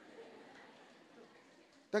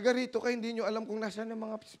 Taga rito ka, hindi nyo alam kung nasaan ang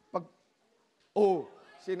mga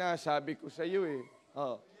sinasabi ko sa iyo eh.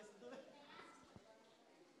 Oh.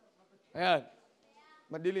 Ayan.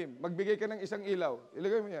 Madilim. Magbigay ka ng isang ilaw.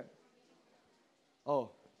 Ilagay mo yan. Oh.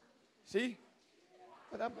 See?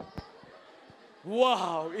 What happened?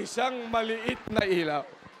 Wow! Isang maliit na ilaw.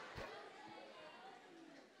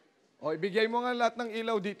 O, ibigay mo nga lahat ng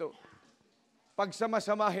ilaw dito.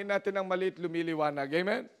 Pagsama-samahin natin ang maliit lumiliwanag.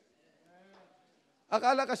 Amen?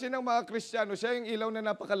 Akala kasi ng mga Kristiyano, siya yung ilaw na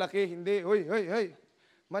napakalaki. Hindi. Hoy.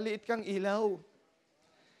 Maliit kang ilaw.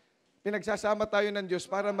 Pinagsasama tayo ng Diyos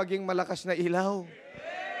para maging malakas na ilaw.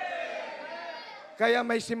 Kaya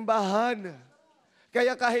may simbahan.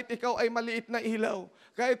 Kaya kahit ikaw ay maliit na ilaw,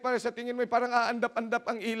 kahit para sa tingin mo, parang aandap-andap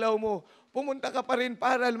ang ilaw mo, pumunta ka pa rin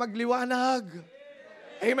para magliwanag.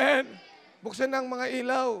 Amen? Buksan na ang mga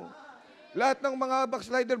ilaw. Lahat ng mga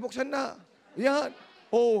backslider, buksan na. Yan.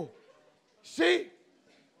 Oh. See?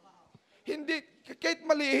 Hindi, kahit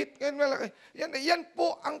maliit, kahit malaki. Yan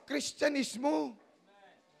po ang Kristyanismo.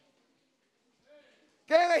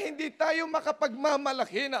 Kaya nga hindi tayo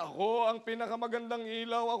makapagmamalaki na ako ang pinakamagandang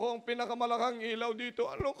ilaw, ako ang pinakamalakang ilaw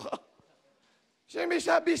dito. Ano ka? Siya may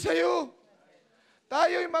sabi sa'yo.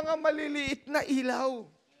 Tayo'y mga maliliit na ilaw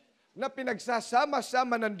na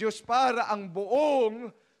pinagsasama-sama ng Diyos para ang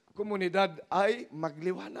buong komunidad ay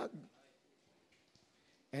magliwanag.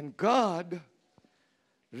 And God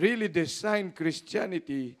really designed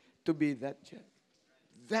Christianity to be that.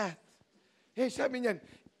 Sabi niyan,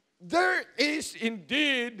 there is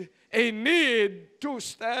indeed a need to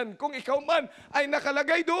stand. Kung ikaw man ay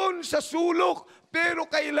nakalagay doon sa sulok, pero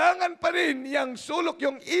kailangan pa rin yung sulok,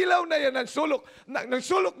 yung ilaw na yan, ng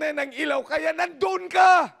sulok na yan ng ilaw, kaya nandun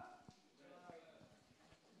ka.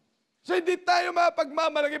 So hindi tayo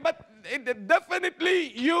mapagmamalaki, but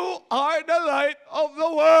definitely you are the light of the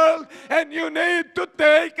world and you need to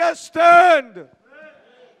take a stand.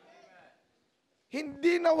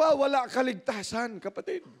 Hindi nawawala kaligtasan,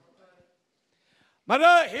 kapatid.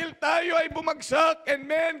 Marahil tayo ay bumagsak and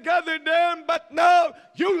men gather them, but now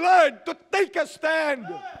you learn to take a stand.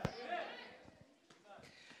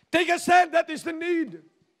 Take a stand, that is the need.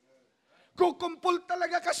 Kukumpul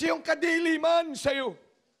talaga kasi yung kadiliman sa'yo.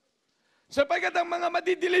 Sapagkat ang mga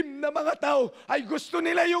madidilim na mga tao ay gusto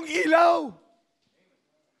nila yung ilaw.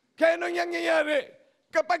 Kaya anong nangyayari?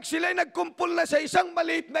 Kapag sila'y nagkumpul na sa isang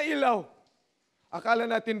maliit na ilaw, akala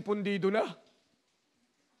natin pundido na.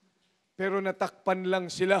 Pero natakpan lang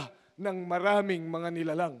sila ng maraming mga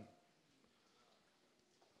nilalang.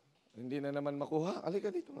 Hindi na naman makuha. Halika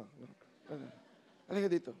dito nga. Halika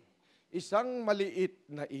dito. Isang maliit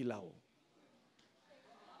na ilaw.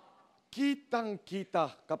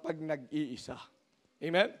 Kitang-kita kapag nag-iisa.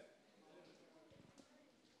 Amen?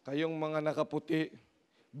 Kayong mga nakaputi,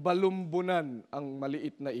 balumbunan ang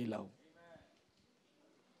maliit na ilaw.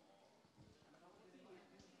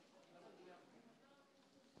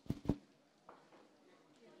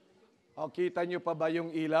 O, kita nyo pa ba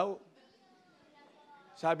yung ilaw?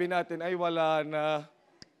 Sabi natin, ay wala na.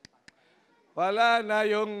 Wala na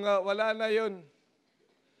yun.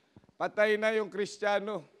 Patay na yung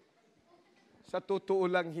Kristiyano. Sa totoo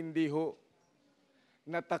lang, hindi ho.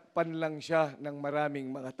 Natakpan lang siya ng maraming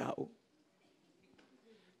mga tao.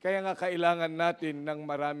 Kaya nga kailangan natin ng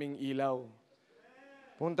maraming ilaw.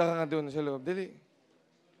 Punta ka nga doon sa loob. Dali.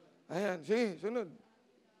 Ayan, sige, sunod.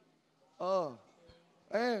 Oh.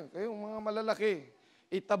 Kayong mga malalaki,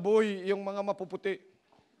 itaboy yung mga mapuputi.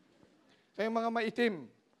 Kayong mga maitim,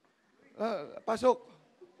 pasok.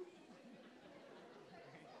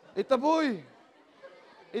 Itaboy.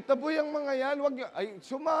 Itaboy ang mga yan.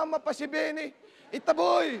 Sumama pa si Benny.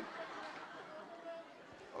 Itaboy.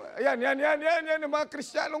 Yan, yung mga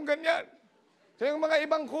Kristiyanong ganyan. Kayong mga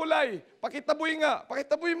ibang kulay, pakitaboy nga.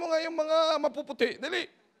 Pakitaboy mo nga yung mga mapuputi. Dali.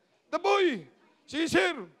 Taboy.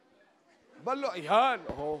 Sisir. Balo, ayan.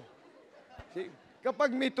 Oh. Kapag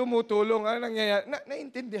may tumutulong, ano nangyayari?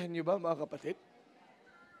 Naintindihan niyo ba, mga kapatid?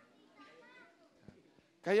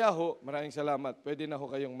 Kaya ho, maraming salamat. Pwede na ho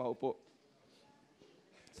kayong maupo.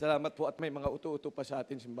 Salamat po at may mga uto-uto pa sa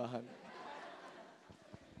atin simbahan.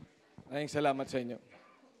 Maraming salamat sa inyo.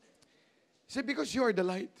 See, because you are the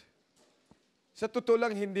light. Sa totoo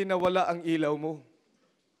lang, hindi nawala ang ilaw mo.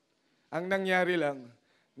 Ang nangyari lang,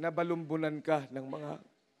 nabalumbunan ka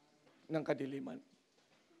ng kadiliman.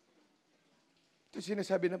 Ito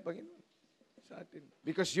sinasabi ng Panginoon sa atin.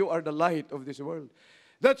 Because you are the light of this world.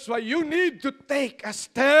 That's why you need to take a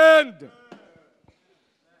stand.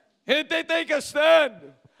 Hindi take a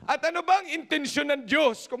stand. At ano bang intensyon ng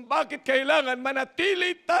Diyos kung bakit kailangan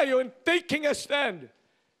manatili tayo in taking a stand?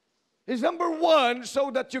 Is number one, so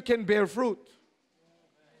that you can bear fruit.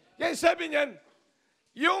 Kaya sabi niyan,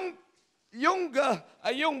 yung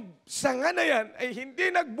sanga na yan ay hindi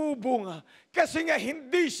nagbubunga kasi nga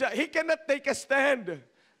he cannot take a stand.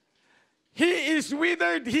 He is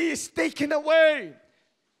withered, he is taken away.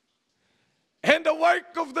 And the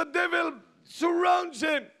work of the devil surrounds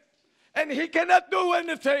him. And he cannot do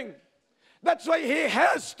anything. That's why he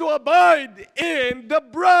has to abide in the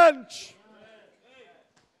branch.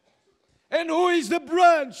 And who is the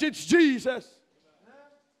branch? It's Jesus.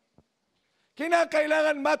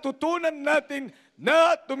 Kinakailangan matutunan natin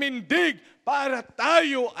na tumindig para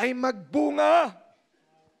tayo ay magbunga.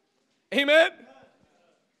 Amen?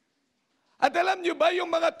 At alam nyo ba,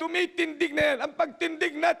 yung mga tumitindig na yan, ang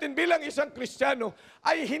pagtindig natin bilang isang Kristiyano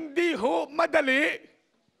ay hindi madali.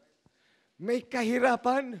 May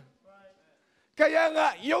kahirapan. Kaya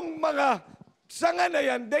nga, yung mga sanga na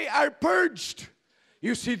yan, they are purged.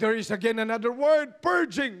 You see, there is again another word,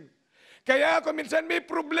 purging. Kaya kung minsan may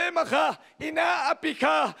problema ka, inaapi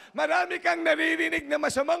ka, marami kang naririnig na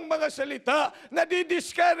masamang mga salita,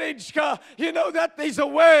 nadi-discourage ka, you know that is a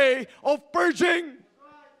way of purging.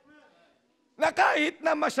 Na kahit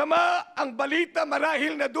na masama ang balita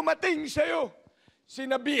marahil na dumating sa'yo,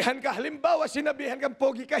 sinabihan ka, halimbawa sinabihan kang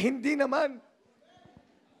pogi ka, hindi naman.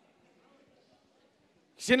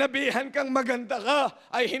 Sinabihan kang maganda ka,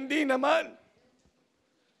 ay hindi naman.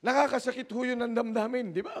 Nakakasakit ho yun ng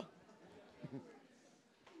damdamin, di ba?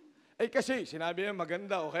 Ay kasi, sinabi niya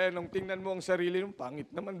maganda, o kaya nung tingnan mo ang sarili mo, pangit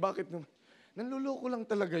naman, bakit naman? Nanluloko lang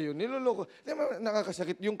talaga yun, niloloko.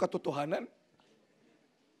 Nakakasakit yung katotohanan.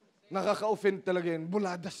 Nakaka-offend talaga yan.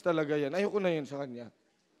 Buladas talaga yan. Ayoko na yun sa kanya.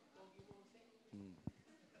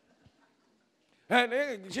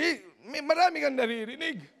 Marami kang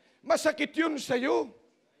naririnig. Masakit yun sa'yo.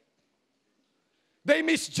 They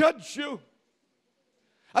misjudge you.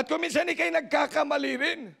 At kung minsan ikay nagkakamali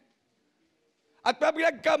rin. At pag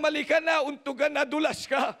nagkamali ka na, untugan na, dulas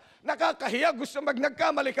ka, nakakahiya,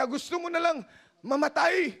 nagkamali ka, gusto mo na lang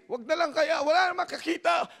mamatay. Huwag na lang kaya, wala na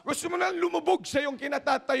makakita. Gusto mo na lumubog sa iyong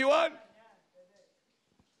kinatatayuan.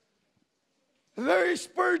 There is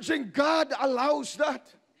purging. God allows that.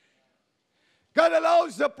 God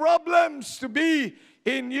allows the problems to be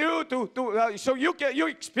in you so you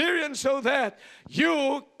experience so that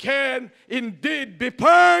you can indeed be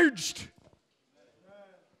purged.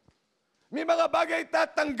 May mga bagay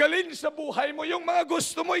tatanggalin sa buhay mo. Yung mga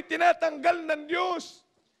gusto mo, itinatanggal ng Diyos.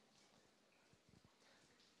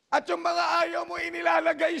 At yung mga ayaw mo,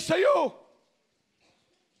 inilalagay sa'yo.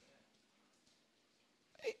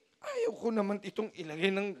 Ay, ayaw ko naman itong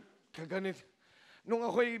ilagay ng kaganit. Nung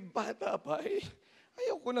ako'y bata pa,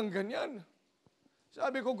 ayaw ko ng ganyan.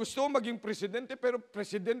 Sabi ko, gusto ko maging presidente, pero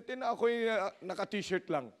presidente na ako'y naka-t-shirt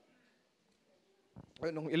lang.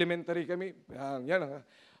 Nung elementary kami, yan.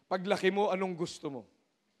 Paglaki mo, anong gusto mo?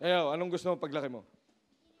 Ayaw, anong gusto mo paglaki mo?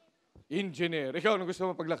 Engineer. Ikaw, anong gusto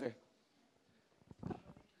mo paglaki?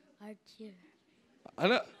 Archer.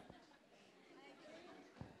 Ano?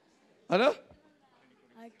 Ano?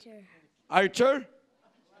 Archer. Archer?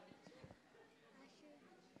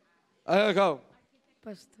 Ano ikaw?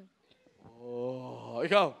 Pastor. Oh,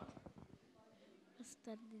 ikaw?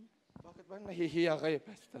 Pastor din. Bakit ba nahihiya kayo,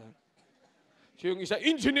 Pastor? So yung isa,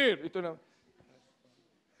 engineer. Ito na.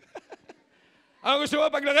 Ang gusto mo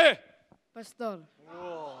paglaki? Pastor.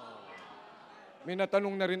 Oh. May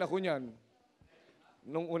natanong na rin ako niyan.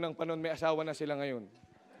 Nung unang panahon, may asawa na sila ngayon.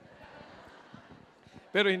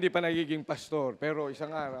 Pero hindi pa nagiging pastor. Pero isang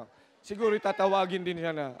araw, siguro itatawagin din siya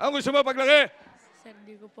na, ang gusto mo paglaki? Sir,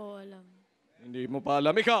 di ko po alam. Hindi mo pa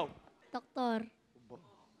alam. Ikaw? Doktor.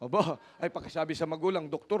 Aba, ay pakisabi sa magulang,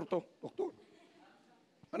 doktor to. Doktor.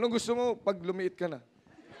 Anong gusto mo pag lumiit ka na?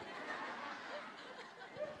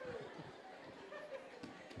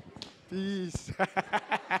 Peace.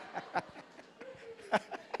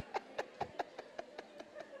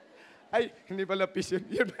 Ay, hindi pala peace yun.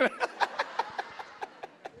 Yun pala.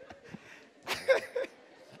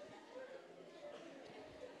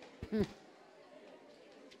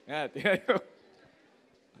 Tingnan nyo.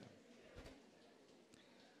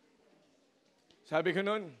 Sabi ko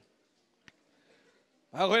nun,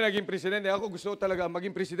 Ako yung naging presidente. Ako gusto ko talaga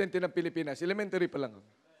maging presidente ng Pilipinas. Elementary pa lang ako.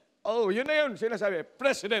 Oh, yun na yun. Sinasabi,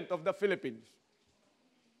 President of the Philippines.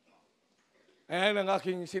 Ayan ang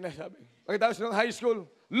aking sinasabi. Pagkatapos ng high school,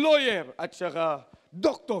 lawyer at saka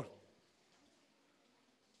doktor.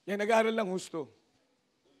 Yan, nag-aaral lang husto.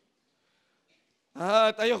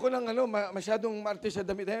 At ayoko lang masyadong marte sa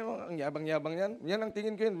damit. Ang yabang-yabang yan. Yan ang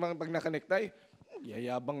tingin ko yun. Pag naka-necktie,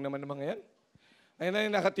 yayabang naman ng mga yan. Ayun na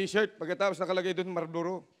yung naka-t-shirt. Pagkatapos nakalagay doon,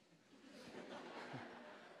 Marduro.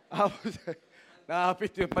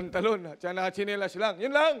 Nakapit yung pantalon. At saka naka-chinelas lang.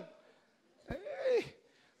 Yun lang. Ay,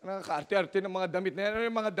 nakaka-arte-arte ng mga damit na yan. Ano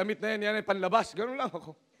yung mga damit na yan? Yan ay panlabas. Ganun lang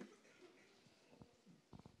ako.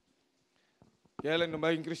 Kaya lang, nung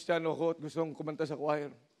maging Kristiyano ako at gusto kong kumanta sa choir,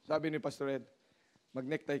 sabi ni Pastor Ed,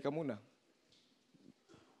 mag-necktie ka muna.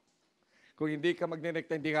 Kung hindi ka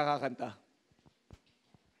mag-necktie, hindi ka kakanta.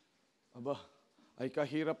 Aba, ay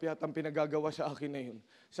kahirap yata ang pinagagawa sa akin na yun.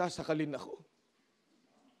 Sasakalin ako.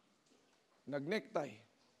 Nag-necktie.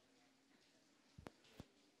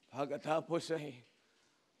 Pagkatapos ay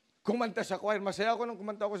kumanta sa choir. Masaya ako nung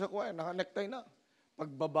kumanta ako sa choir. Naka-necktie na.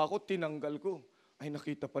 Pagbaba ko, tinanggal ko. Ay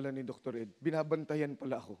nakita pala ni Dr. Ed. Binabantayan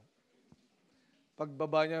pala ako.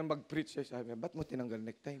 Pagbaba niya mag-preach siya, sabi, ba't mo tinanggal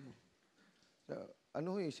necktie mo?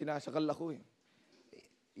 Sinasakal ako eh.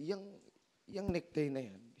 Yang necktie na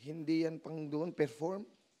yan, hindi yan pang doon perform.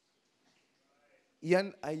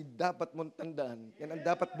 Yan ay dapat mong tandaan. Yan ang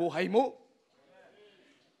dapat buhay mo.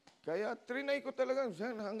 Kaya trinay ko talaga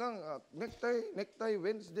hanggang necktie,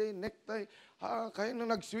 Wednesday, necktie. Kaya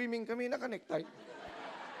nung nag-swimming kami, naka-necktie.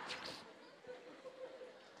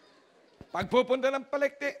 Pagpupunta ng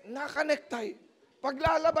palekte, naka-necktie.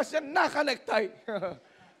 Paglalabas yan, naka-necktie.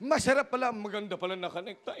 Masarap pala, maganda pala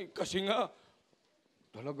naka-necktie. Kasi nga,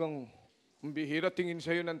 talagang ang bihira tingin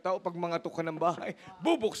sa'yo ng tao pag mga tuka ng bahay,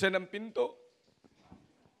 bubuksan ng pinto.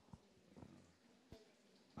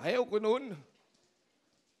 Ayaw ko noon.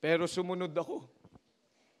 Pero sumunod ako.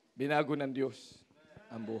 Binago ng Diyos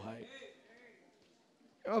ang buhay.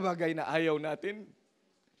 Yung bagay na ayaw natin.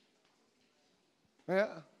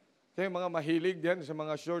 Kaya, kayo mga mahilig diyan sa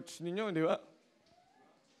mga shorts ninyo, di ba?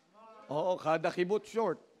 Oo, kada kibot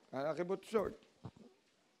short. Kada kibot short.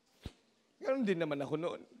 Ganun din naman ako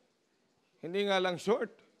noon. Hindi nga lang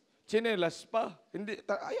short. Chinelas pa.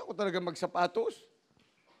 Ayaw ko talaga magsapatos.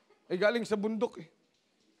 Galing sa bundok eh.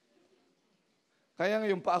 Kaya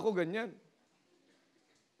ngayon pa ako ganyan.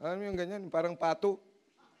 Alam mo yung ganyan? Parang pato.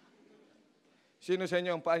 Sino sa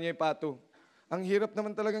inyo ang paa niya yung pato? Ang hirap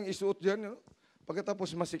naman talagang isuot dyan. No?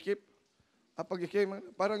 Pagkatapos masikip.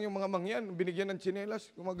 Parang yung mga mangyan, binigyan ng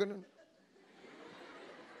chinelas. Gumaganon.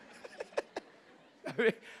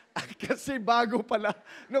 Kasi bago pala,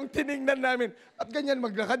 nung tiningnan namin, at ganyan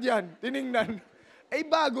maglakad yan, tiningnan, ay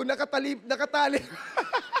bago, nakatali.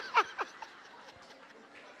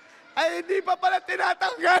 Ay, hindi pa pala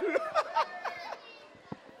tinatanggal.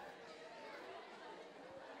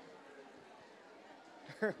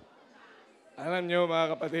 Alam nyo, mga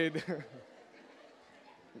kapatid,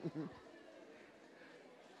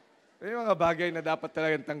 may mga bagay na dapat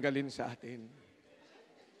talagang tanggalin sa atin.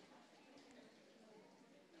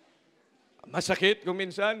 Masakit kung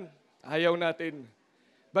minsan, ayaw natin.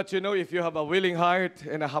 But you know, if you have a willing heart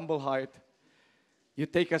and a humble heart, you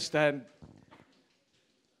take a stand,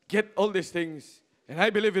 get all these things, and I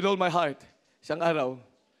believe with all my heart, isang araw,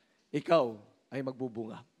 ikaw ay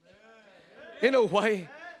magbubunga. You know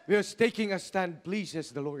why? Because taking a stand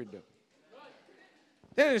pleases the Lord.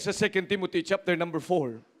 Then sa 2 Timothy chapter number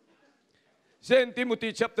 4. 2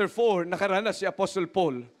 Timothy chapter 4, nakaranas si Apostle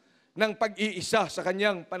Paul ng pag-iisa sa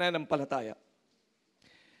kanyang pananampalataya.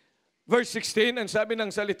 Verse 16, ang sabi ng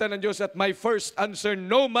salita ng Diyos, at my first answer,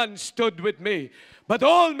 no man stood with me, but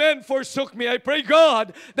all men forsook me. I pray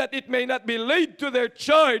God that it may not be laid to their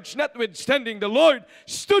charge, notwithstanding the Lord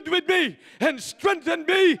stood with me and strengthened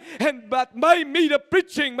me, and that my meat of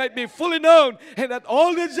preaching might be fully known, and that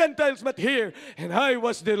all the Gentiles might hear. And I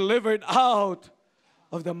was delivered out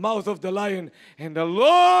of the mouth of the lion, and the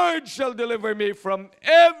Lord shall deliver me from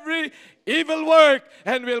every evil work,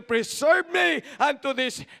 and will preserve me unto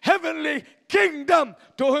this heavenly kingdom,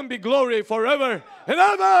 to whom be glory forever and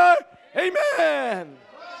ever. Amen.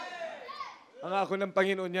 Ang ako ng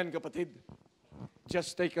Panginoon yan, kapatid.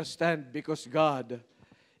 Just take a stand because God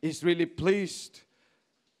is really pleased,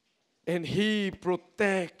 and He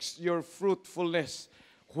protects your fruitfulness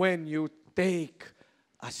when you take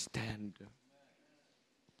a stand.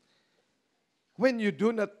 When you do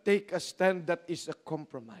not take a stand, that is a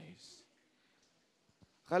compromise.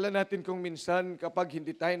 Akala natin kung minsan kapag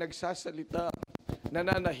hindi tayo nagsasalita,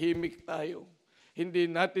 nananahimik tayo. Hindi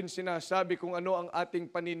natin sinasabi kung ano ang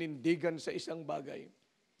ating paninindigan sa isang bagay.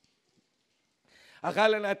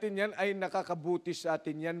 Akala natin yan ay nakakabuti sa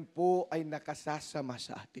atin. Yan po ay nakasasama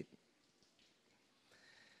sa atin.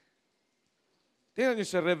 Tingnan niyo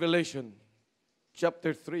sa Revelation,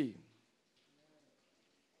 chapter 3.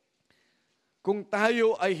 Kung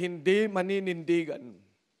tayo ay hindi maninindigan,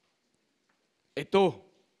 ito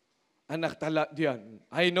ang nakatala diyan.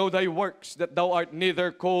 I know thy works, that thou art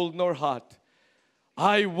neither cold nor hot.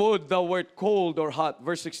 I would thou wert cold or hot.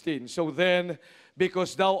 Verse 16. So then,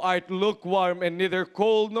 because thou art lukewarm and neither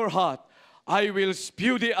cold nor hot, I will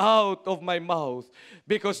spew thee out of my mouth.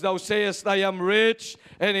 Because thou sayest, I am rich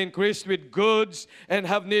and increased with goods, and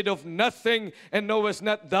have need of nothing, and knowest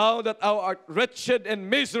not thou that thou art wretched and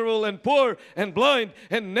miserable and poor and blind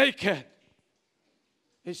and naked.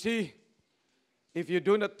 You see, if you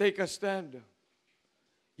do not take a stand,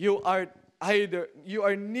 you are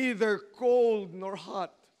neither cold nor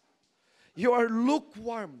hot. You are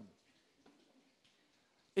lukewarm.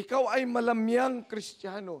 Ikaw ay malamyang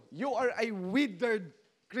Kristiyano. You are a withered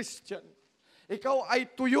Christian. Ikaw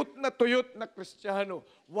ay tuyot na Kristiyano.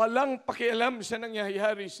 Walang pakialam sa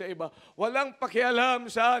nangyayari sa iba. Walang pakialam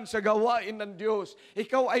saan sa gawain ng Diyos.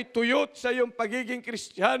 Ikaw ay tuyot sa iyong pagiging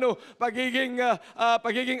Kristiyano, pagiging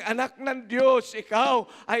anak ng Diyos.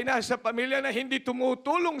 Ikaw ay nasa pamilya na hindi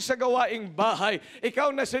tumutulong sa gawaing bahay.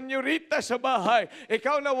 Ikaw na senyorita sa bahay.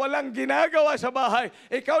 Ikaw na walang ginagawa sa bahay.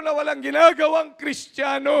 Ikaw na walang ginagawang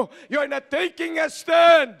Kristiyano. You are not taking a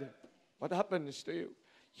stand. What happens to you?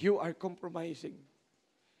 You are compromising.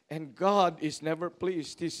 And God is never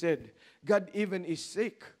pleased. He said, God even is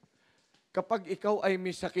sick. Kapag ikaw ay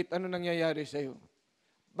may sakit, ano nangyayari sa iyo?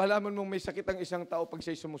 Malaman mong may sakit ang isang tao pag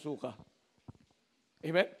siya'y sumusuka.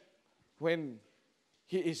 Amen? When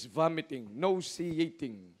he is vomiting,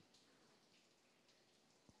 nauseating.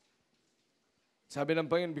 Sabi ng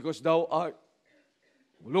Panginoon, because thou art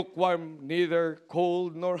lukewarm, neither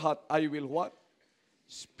cold nor hot, I will what?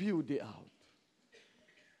 Spew thee out.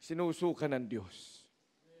 Sinusuka ng Diyos.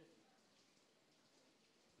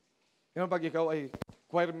 Yung pag ikaw ay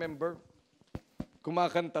choir member,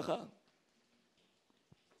 kumakanta ka,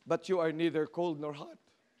 but you are neither cold nor hot.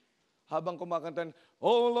 Habang kumakanta,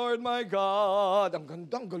 Oh Lord my God, ang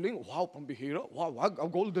gandang galing, wow, pambihira, wow, a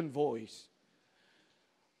golden voice.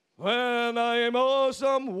 When I am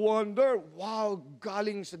awesome wonder, wow,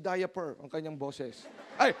 galing sa diaper ang kanyang boses.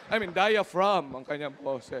 Diaphragm ang kanyang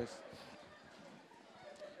boses.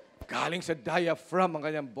 Galing sa diaphragm ang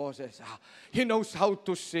kanyang boses. He knows how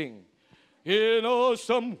to sing. In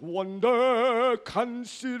awesome wonder,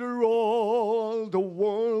 consider all the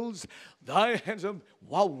worlds thy hands of...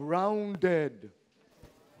 Wow, rounded.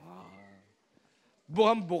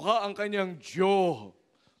 Buhang-buka ang kanyang jaw.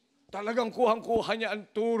 Talagang kuhang-kuha niya ang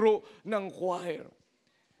turo ng choir.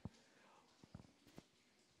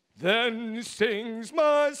 Then sings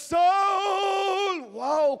my soul.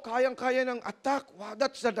 Wow, kayang-kaya ng attack. Wow,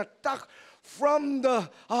 that's an attack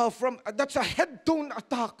that's a head tone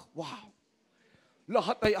attack. Wow.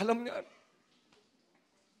 Lahat ay alam niya.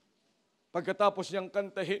 Pagkatapos niyang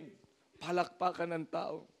kantahin, palakpakan ng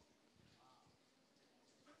tao.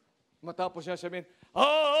 Matapos niya sabihin,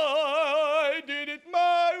 I did it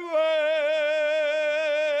my way.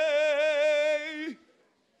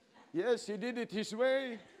 Yes, he did it his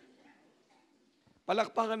way.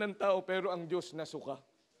 Palakpakan ng tao, pero ang Diyos nasuka.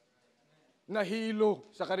 Nahilo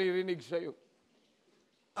sa karirinig sa iyo.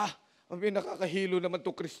 Ang nakakahilo naman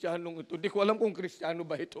itong Kristiyanong ito. Hindi ko alam kung Kristiyano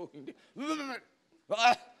ba ito. Hindi.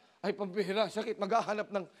 Ay, pambihira, sakit.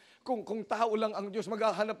 Maghahanap ng, kung tao lang ang Diyos,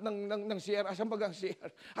 maghahanap ng CR. Asan ba ang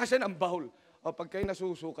CR? Asan ang bowl? Pag kayo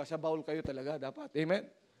nasusuka, sa bowl kayo talaga dapat.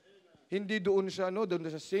 Amen? Hindi doon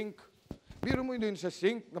doon sa sink. Biro mo doon sa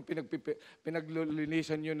sink, na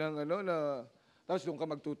pinaglilinisan nyo ng tapos doon ka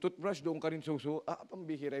magtututbrush, doon ka rin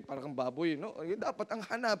pambihira, parang kang baboy, no? Dapat ang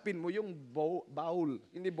hanapin mo yung bowl,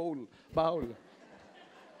 hindi bowl, bowl.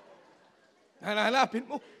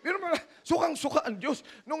 Hanapin mo. Pero sukang-suka ang Diyos.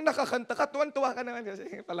 Nung nakakanta ka, tuwan-tuwa ka naman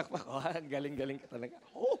kasi palakpak. Galing-galing ka talaga.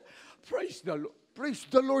 Praise the Lord. Praise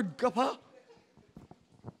the Lord ka pa.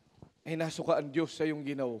 Nasuka ang Diyos sa iyong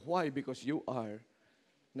ginawa. Why? Because you are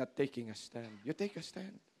not taking a stand. You take a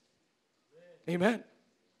stand. Amen?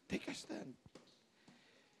 Take a stand.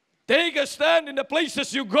 Take a stand in the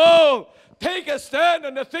places you go. Take a stand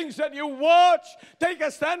on the things that you watch. Take a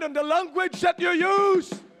stand on the language that you use.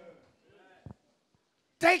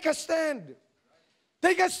 Take a stand.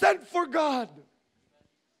 Take a stand for God.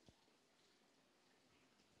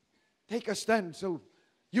 Take a stand so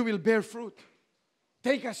you will bear fruit.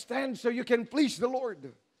 Take a stand so you can please the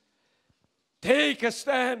Lord. Take a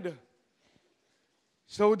stand.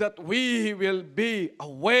 so that we will be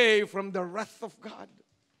away from the wrath of God.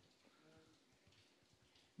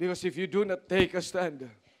 Because if you do not take a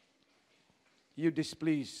stand, you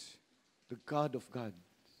displease the God of God.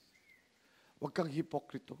 Huwag kang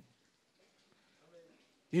hipokrito.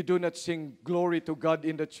 You do not sing glory to God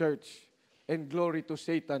in the church and glory to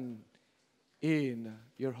Satan in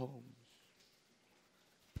your homes.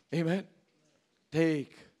 Amen?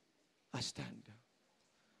 Take a stand.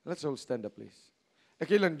 Let's all stand up, please.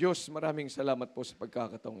 Dakilang Diyos, maraming salamat po sa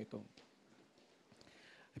pagkakataong ito.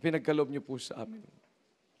 Pinagkaloob niyo po sa amin.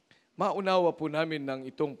 Maunawa po namin ng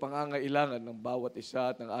itong pangangailangan ng bawat isa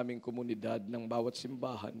at ng aming komunidad, ng bawat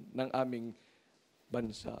simbahan, ng aming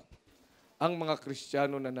bansa. Ang mga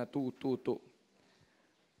Kristiyano na natututo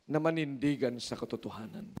na manindigan sa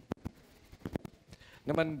katotohanan.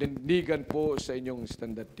 Na manindigan po sa inyong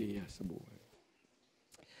standardiya sa buhay.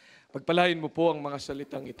 Pagpalain mo po ang mga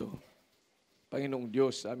salitang ito, Panginoong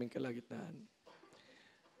Diyos, sa aming kalagitnaan.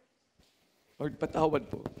 Lord, patawad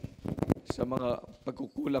po sa mga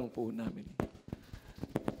pagkukulang po namin.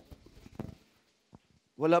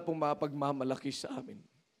 Wala pong mapagmamalaki sa amin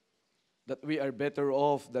that we are better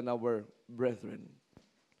off than our brethren.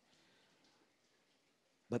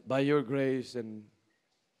 But by your grace and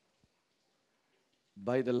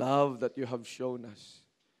by the love that you have shown us,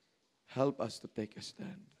 help us to take a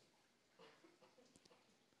stand.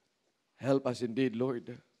 Help us indeed,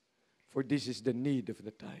 Lord, for this is the need of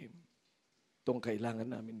the time. Ito ang kailangan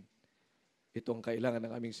namin. Ito ang kailangan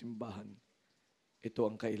ng aming simbahan. Ito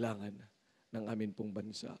ang kailangan ng amin pong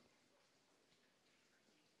bansa.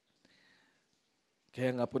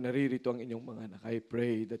 Kaya nga po naririto ang inyong mga anak. I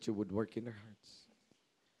pray that you would work in our hearts.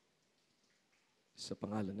 Sa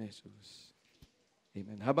pangalan ni Jesus.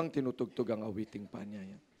 Amen. Habang tinutugtog ang awiting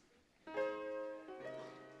paanyaya.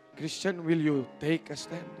 Christian, will you take a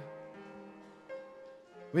stand?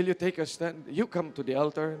 Will you take a stand? You come to the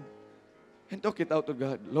altar and talk it out to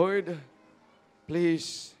God. Lord,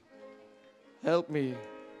 please help me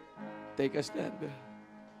take a stand.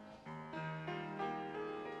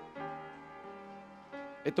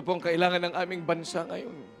 Ito pong kailangan ng aming bansa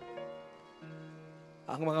ngayon.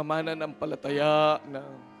 Ang mga mananampalataya na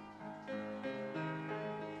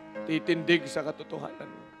titindig sa katotohanan.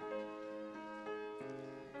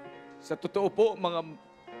 Sa totoo po, mga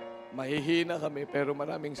mahihina kami, pero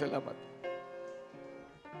maraming salamat.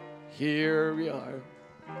 Here we are.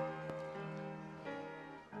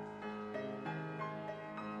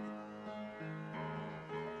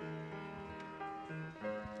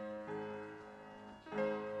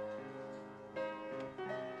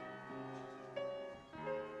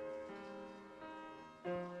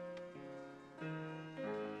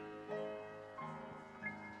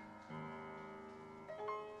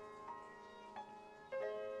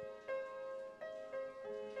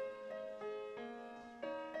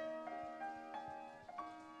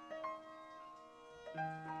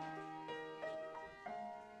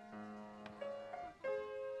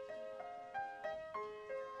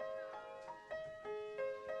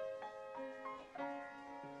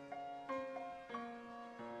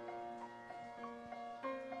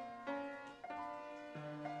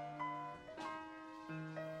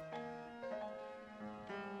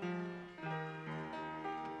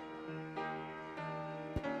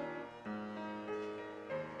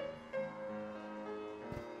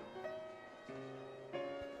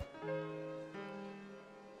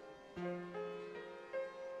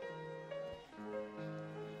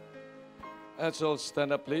 Let's all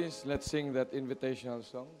stand up, please. Let's sing that invitational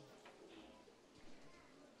song.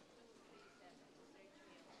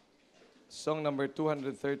 Song number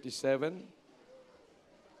 237.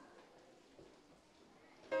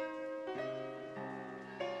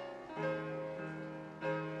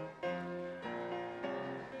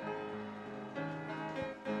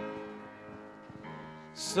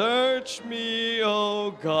 Search me,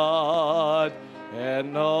 O God,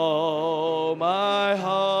 and know my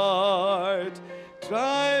heart.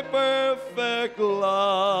 Try perfect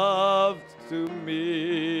love to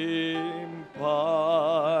me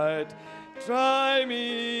impart. Try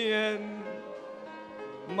me and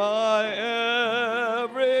my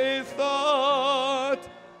every thought,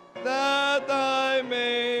 that I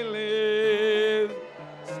may live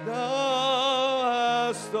as thou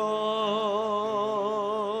hast taught.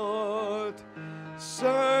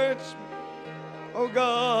 Search me, O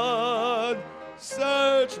God,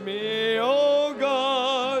 search me, O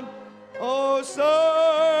God, O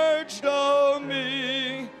search thou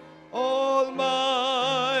me, Almighty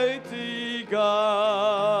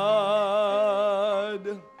God.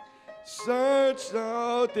 Search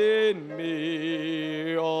out in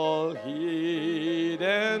me all hidden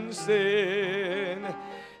from sin,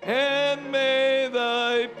 and may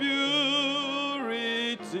thy purity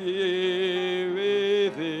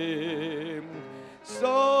within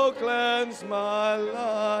so cleanse my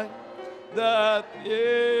life that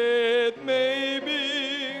it may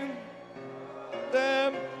be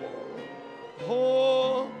temple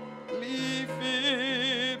holy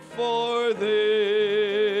fit for them.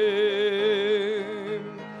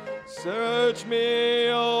 Search me,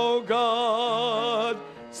 O God,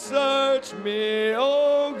 search me,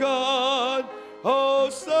 O God, oh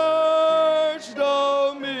search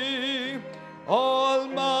thou me, Almighty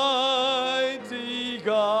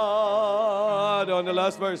God. On the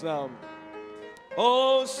last verse now.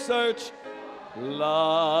 Oh, search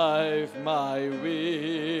life, my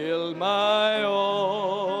will, my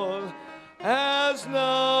all, as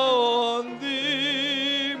now on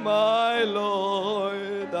thee, my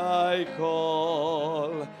Lord, I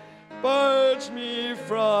call. Purge me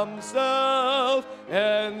from self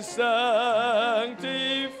and sanctify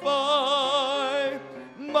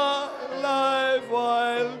my life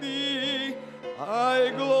while thee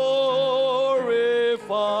I glorify.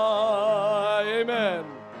 Amen.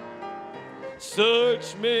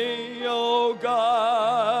 Search me, O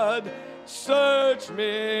God, search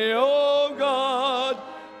me, O God,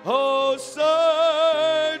 oh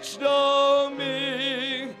search thou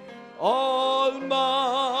me, Almighty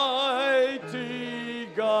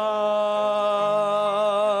God.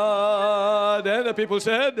 And the people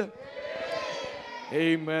said,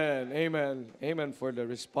 Amen, amen, amen for the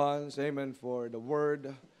response, amen for the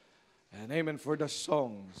word, and amen for the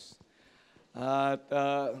songs. At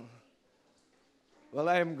well,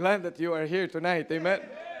 I am glad that you are here tonight. Amen.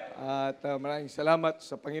 At maraming salamat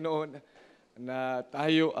sa Panginoon na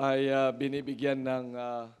tayo ay binibigyan ng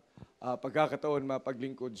pagkakataon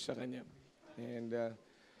mapaglingkod sa Kanya. And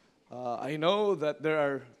I know that there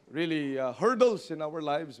are really hurdles in our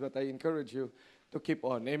lives, but I encourage you to keep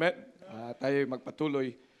on. Amen. Tayo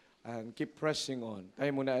magpatuloy and keep pressing on.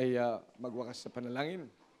 Tayo muna ay magwakas sa panalangin.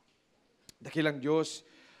 Dakilang Diyos,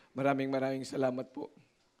 maraming salamat po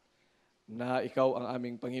na ikaw ang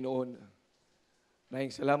aming Panginoon.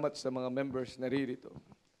 Maraming salamat sa mga members na naririto.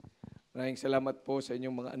 Maraming salamat po sa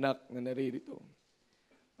inyong mga anak na naririto.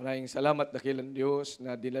 Maraming salamat, dakilang Diyos,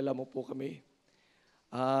 na dinala mo po kami.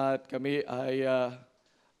 At kami ay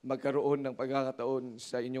magkaroon ng pagkakataon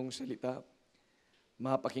sa inyong salita.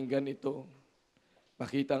 Mapakinggan ito.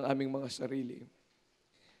 Makita ang aming mga sarili.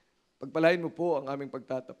 Pagpalain mo po ang aming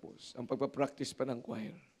pagtatapos, ang pagpapractice pa ng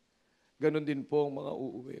choir. Ganon din po ang mga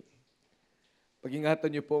uuwi. Pag-ingatan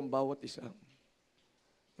niyo po ang bawat isa.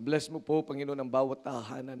 Bless mo po, Panginoon, ang bawat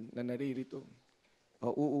tahanan na naririto. O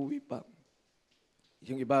uuwi pa.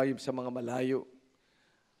 Yung iba sa mga malayo.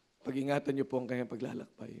 Pag-ingatan niyo po ang kanyang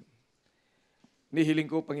paglalakbay. Nihiling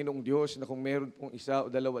ko, Panginoong Diyos, na kung meron pong isa o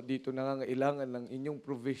dalawa dito nangangailangan ng inyong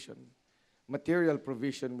provision, material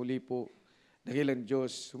provision muli po, dahilan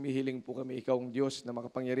Diyos, humihiling po kami, ikaw ang Diyos na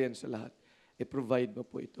makapangyarihan sa lahat, i-provide mo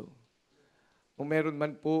po ito. Kung meron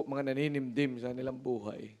man po mga naninimdim sa nilang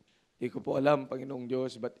buhay, hindi ko po alam, Panginoong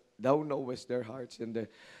Diyos, but Thou knowest their hearts and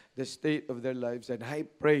the state of their lives. And I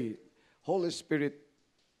pray, Holy Spirit,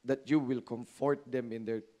 that You will comfort them in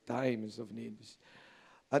their times of needs.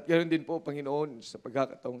 At ganoon din po, Panginoon, sa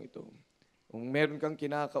pagkakataong ito, kung meron kang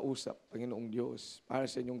kinakausap, Panginoong Diyos, para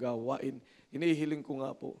sa inyong gawain, inihiling ko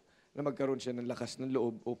nga po na magkaroon siya ng lakas ng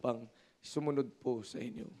loob upang sumunod po sa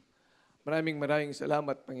inyo. Maraming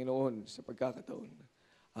salamat, Panginoon, sa pagkakataon.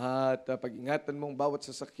 At pag-ingatan mong bawat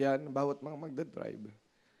sasakyan, bawat mga magdadrive.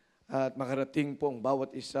 At makarating po ang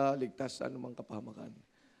bawat isa, ligtas sa anumang kapahamakan.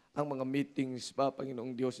 Ang mga meetings pa,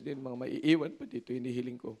 Panginoong Diyos din, mga maiiwan pa dito,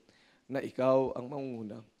 hinihiling ko na Ikaw ang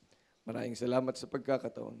mangunguna. Maraming salamat sa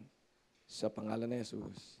pagkakataon. Sa pangalan ni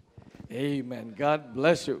Jesus. Amen. God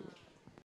bless you.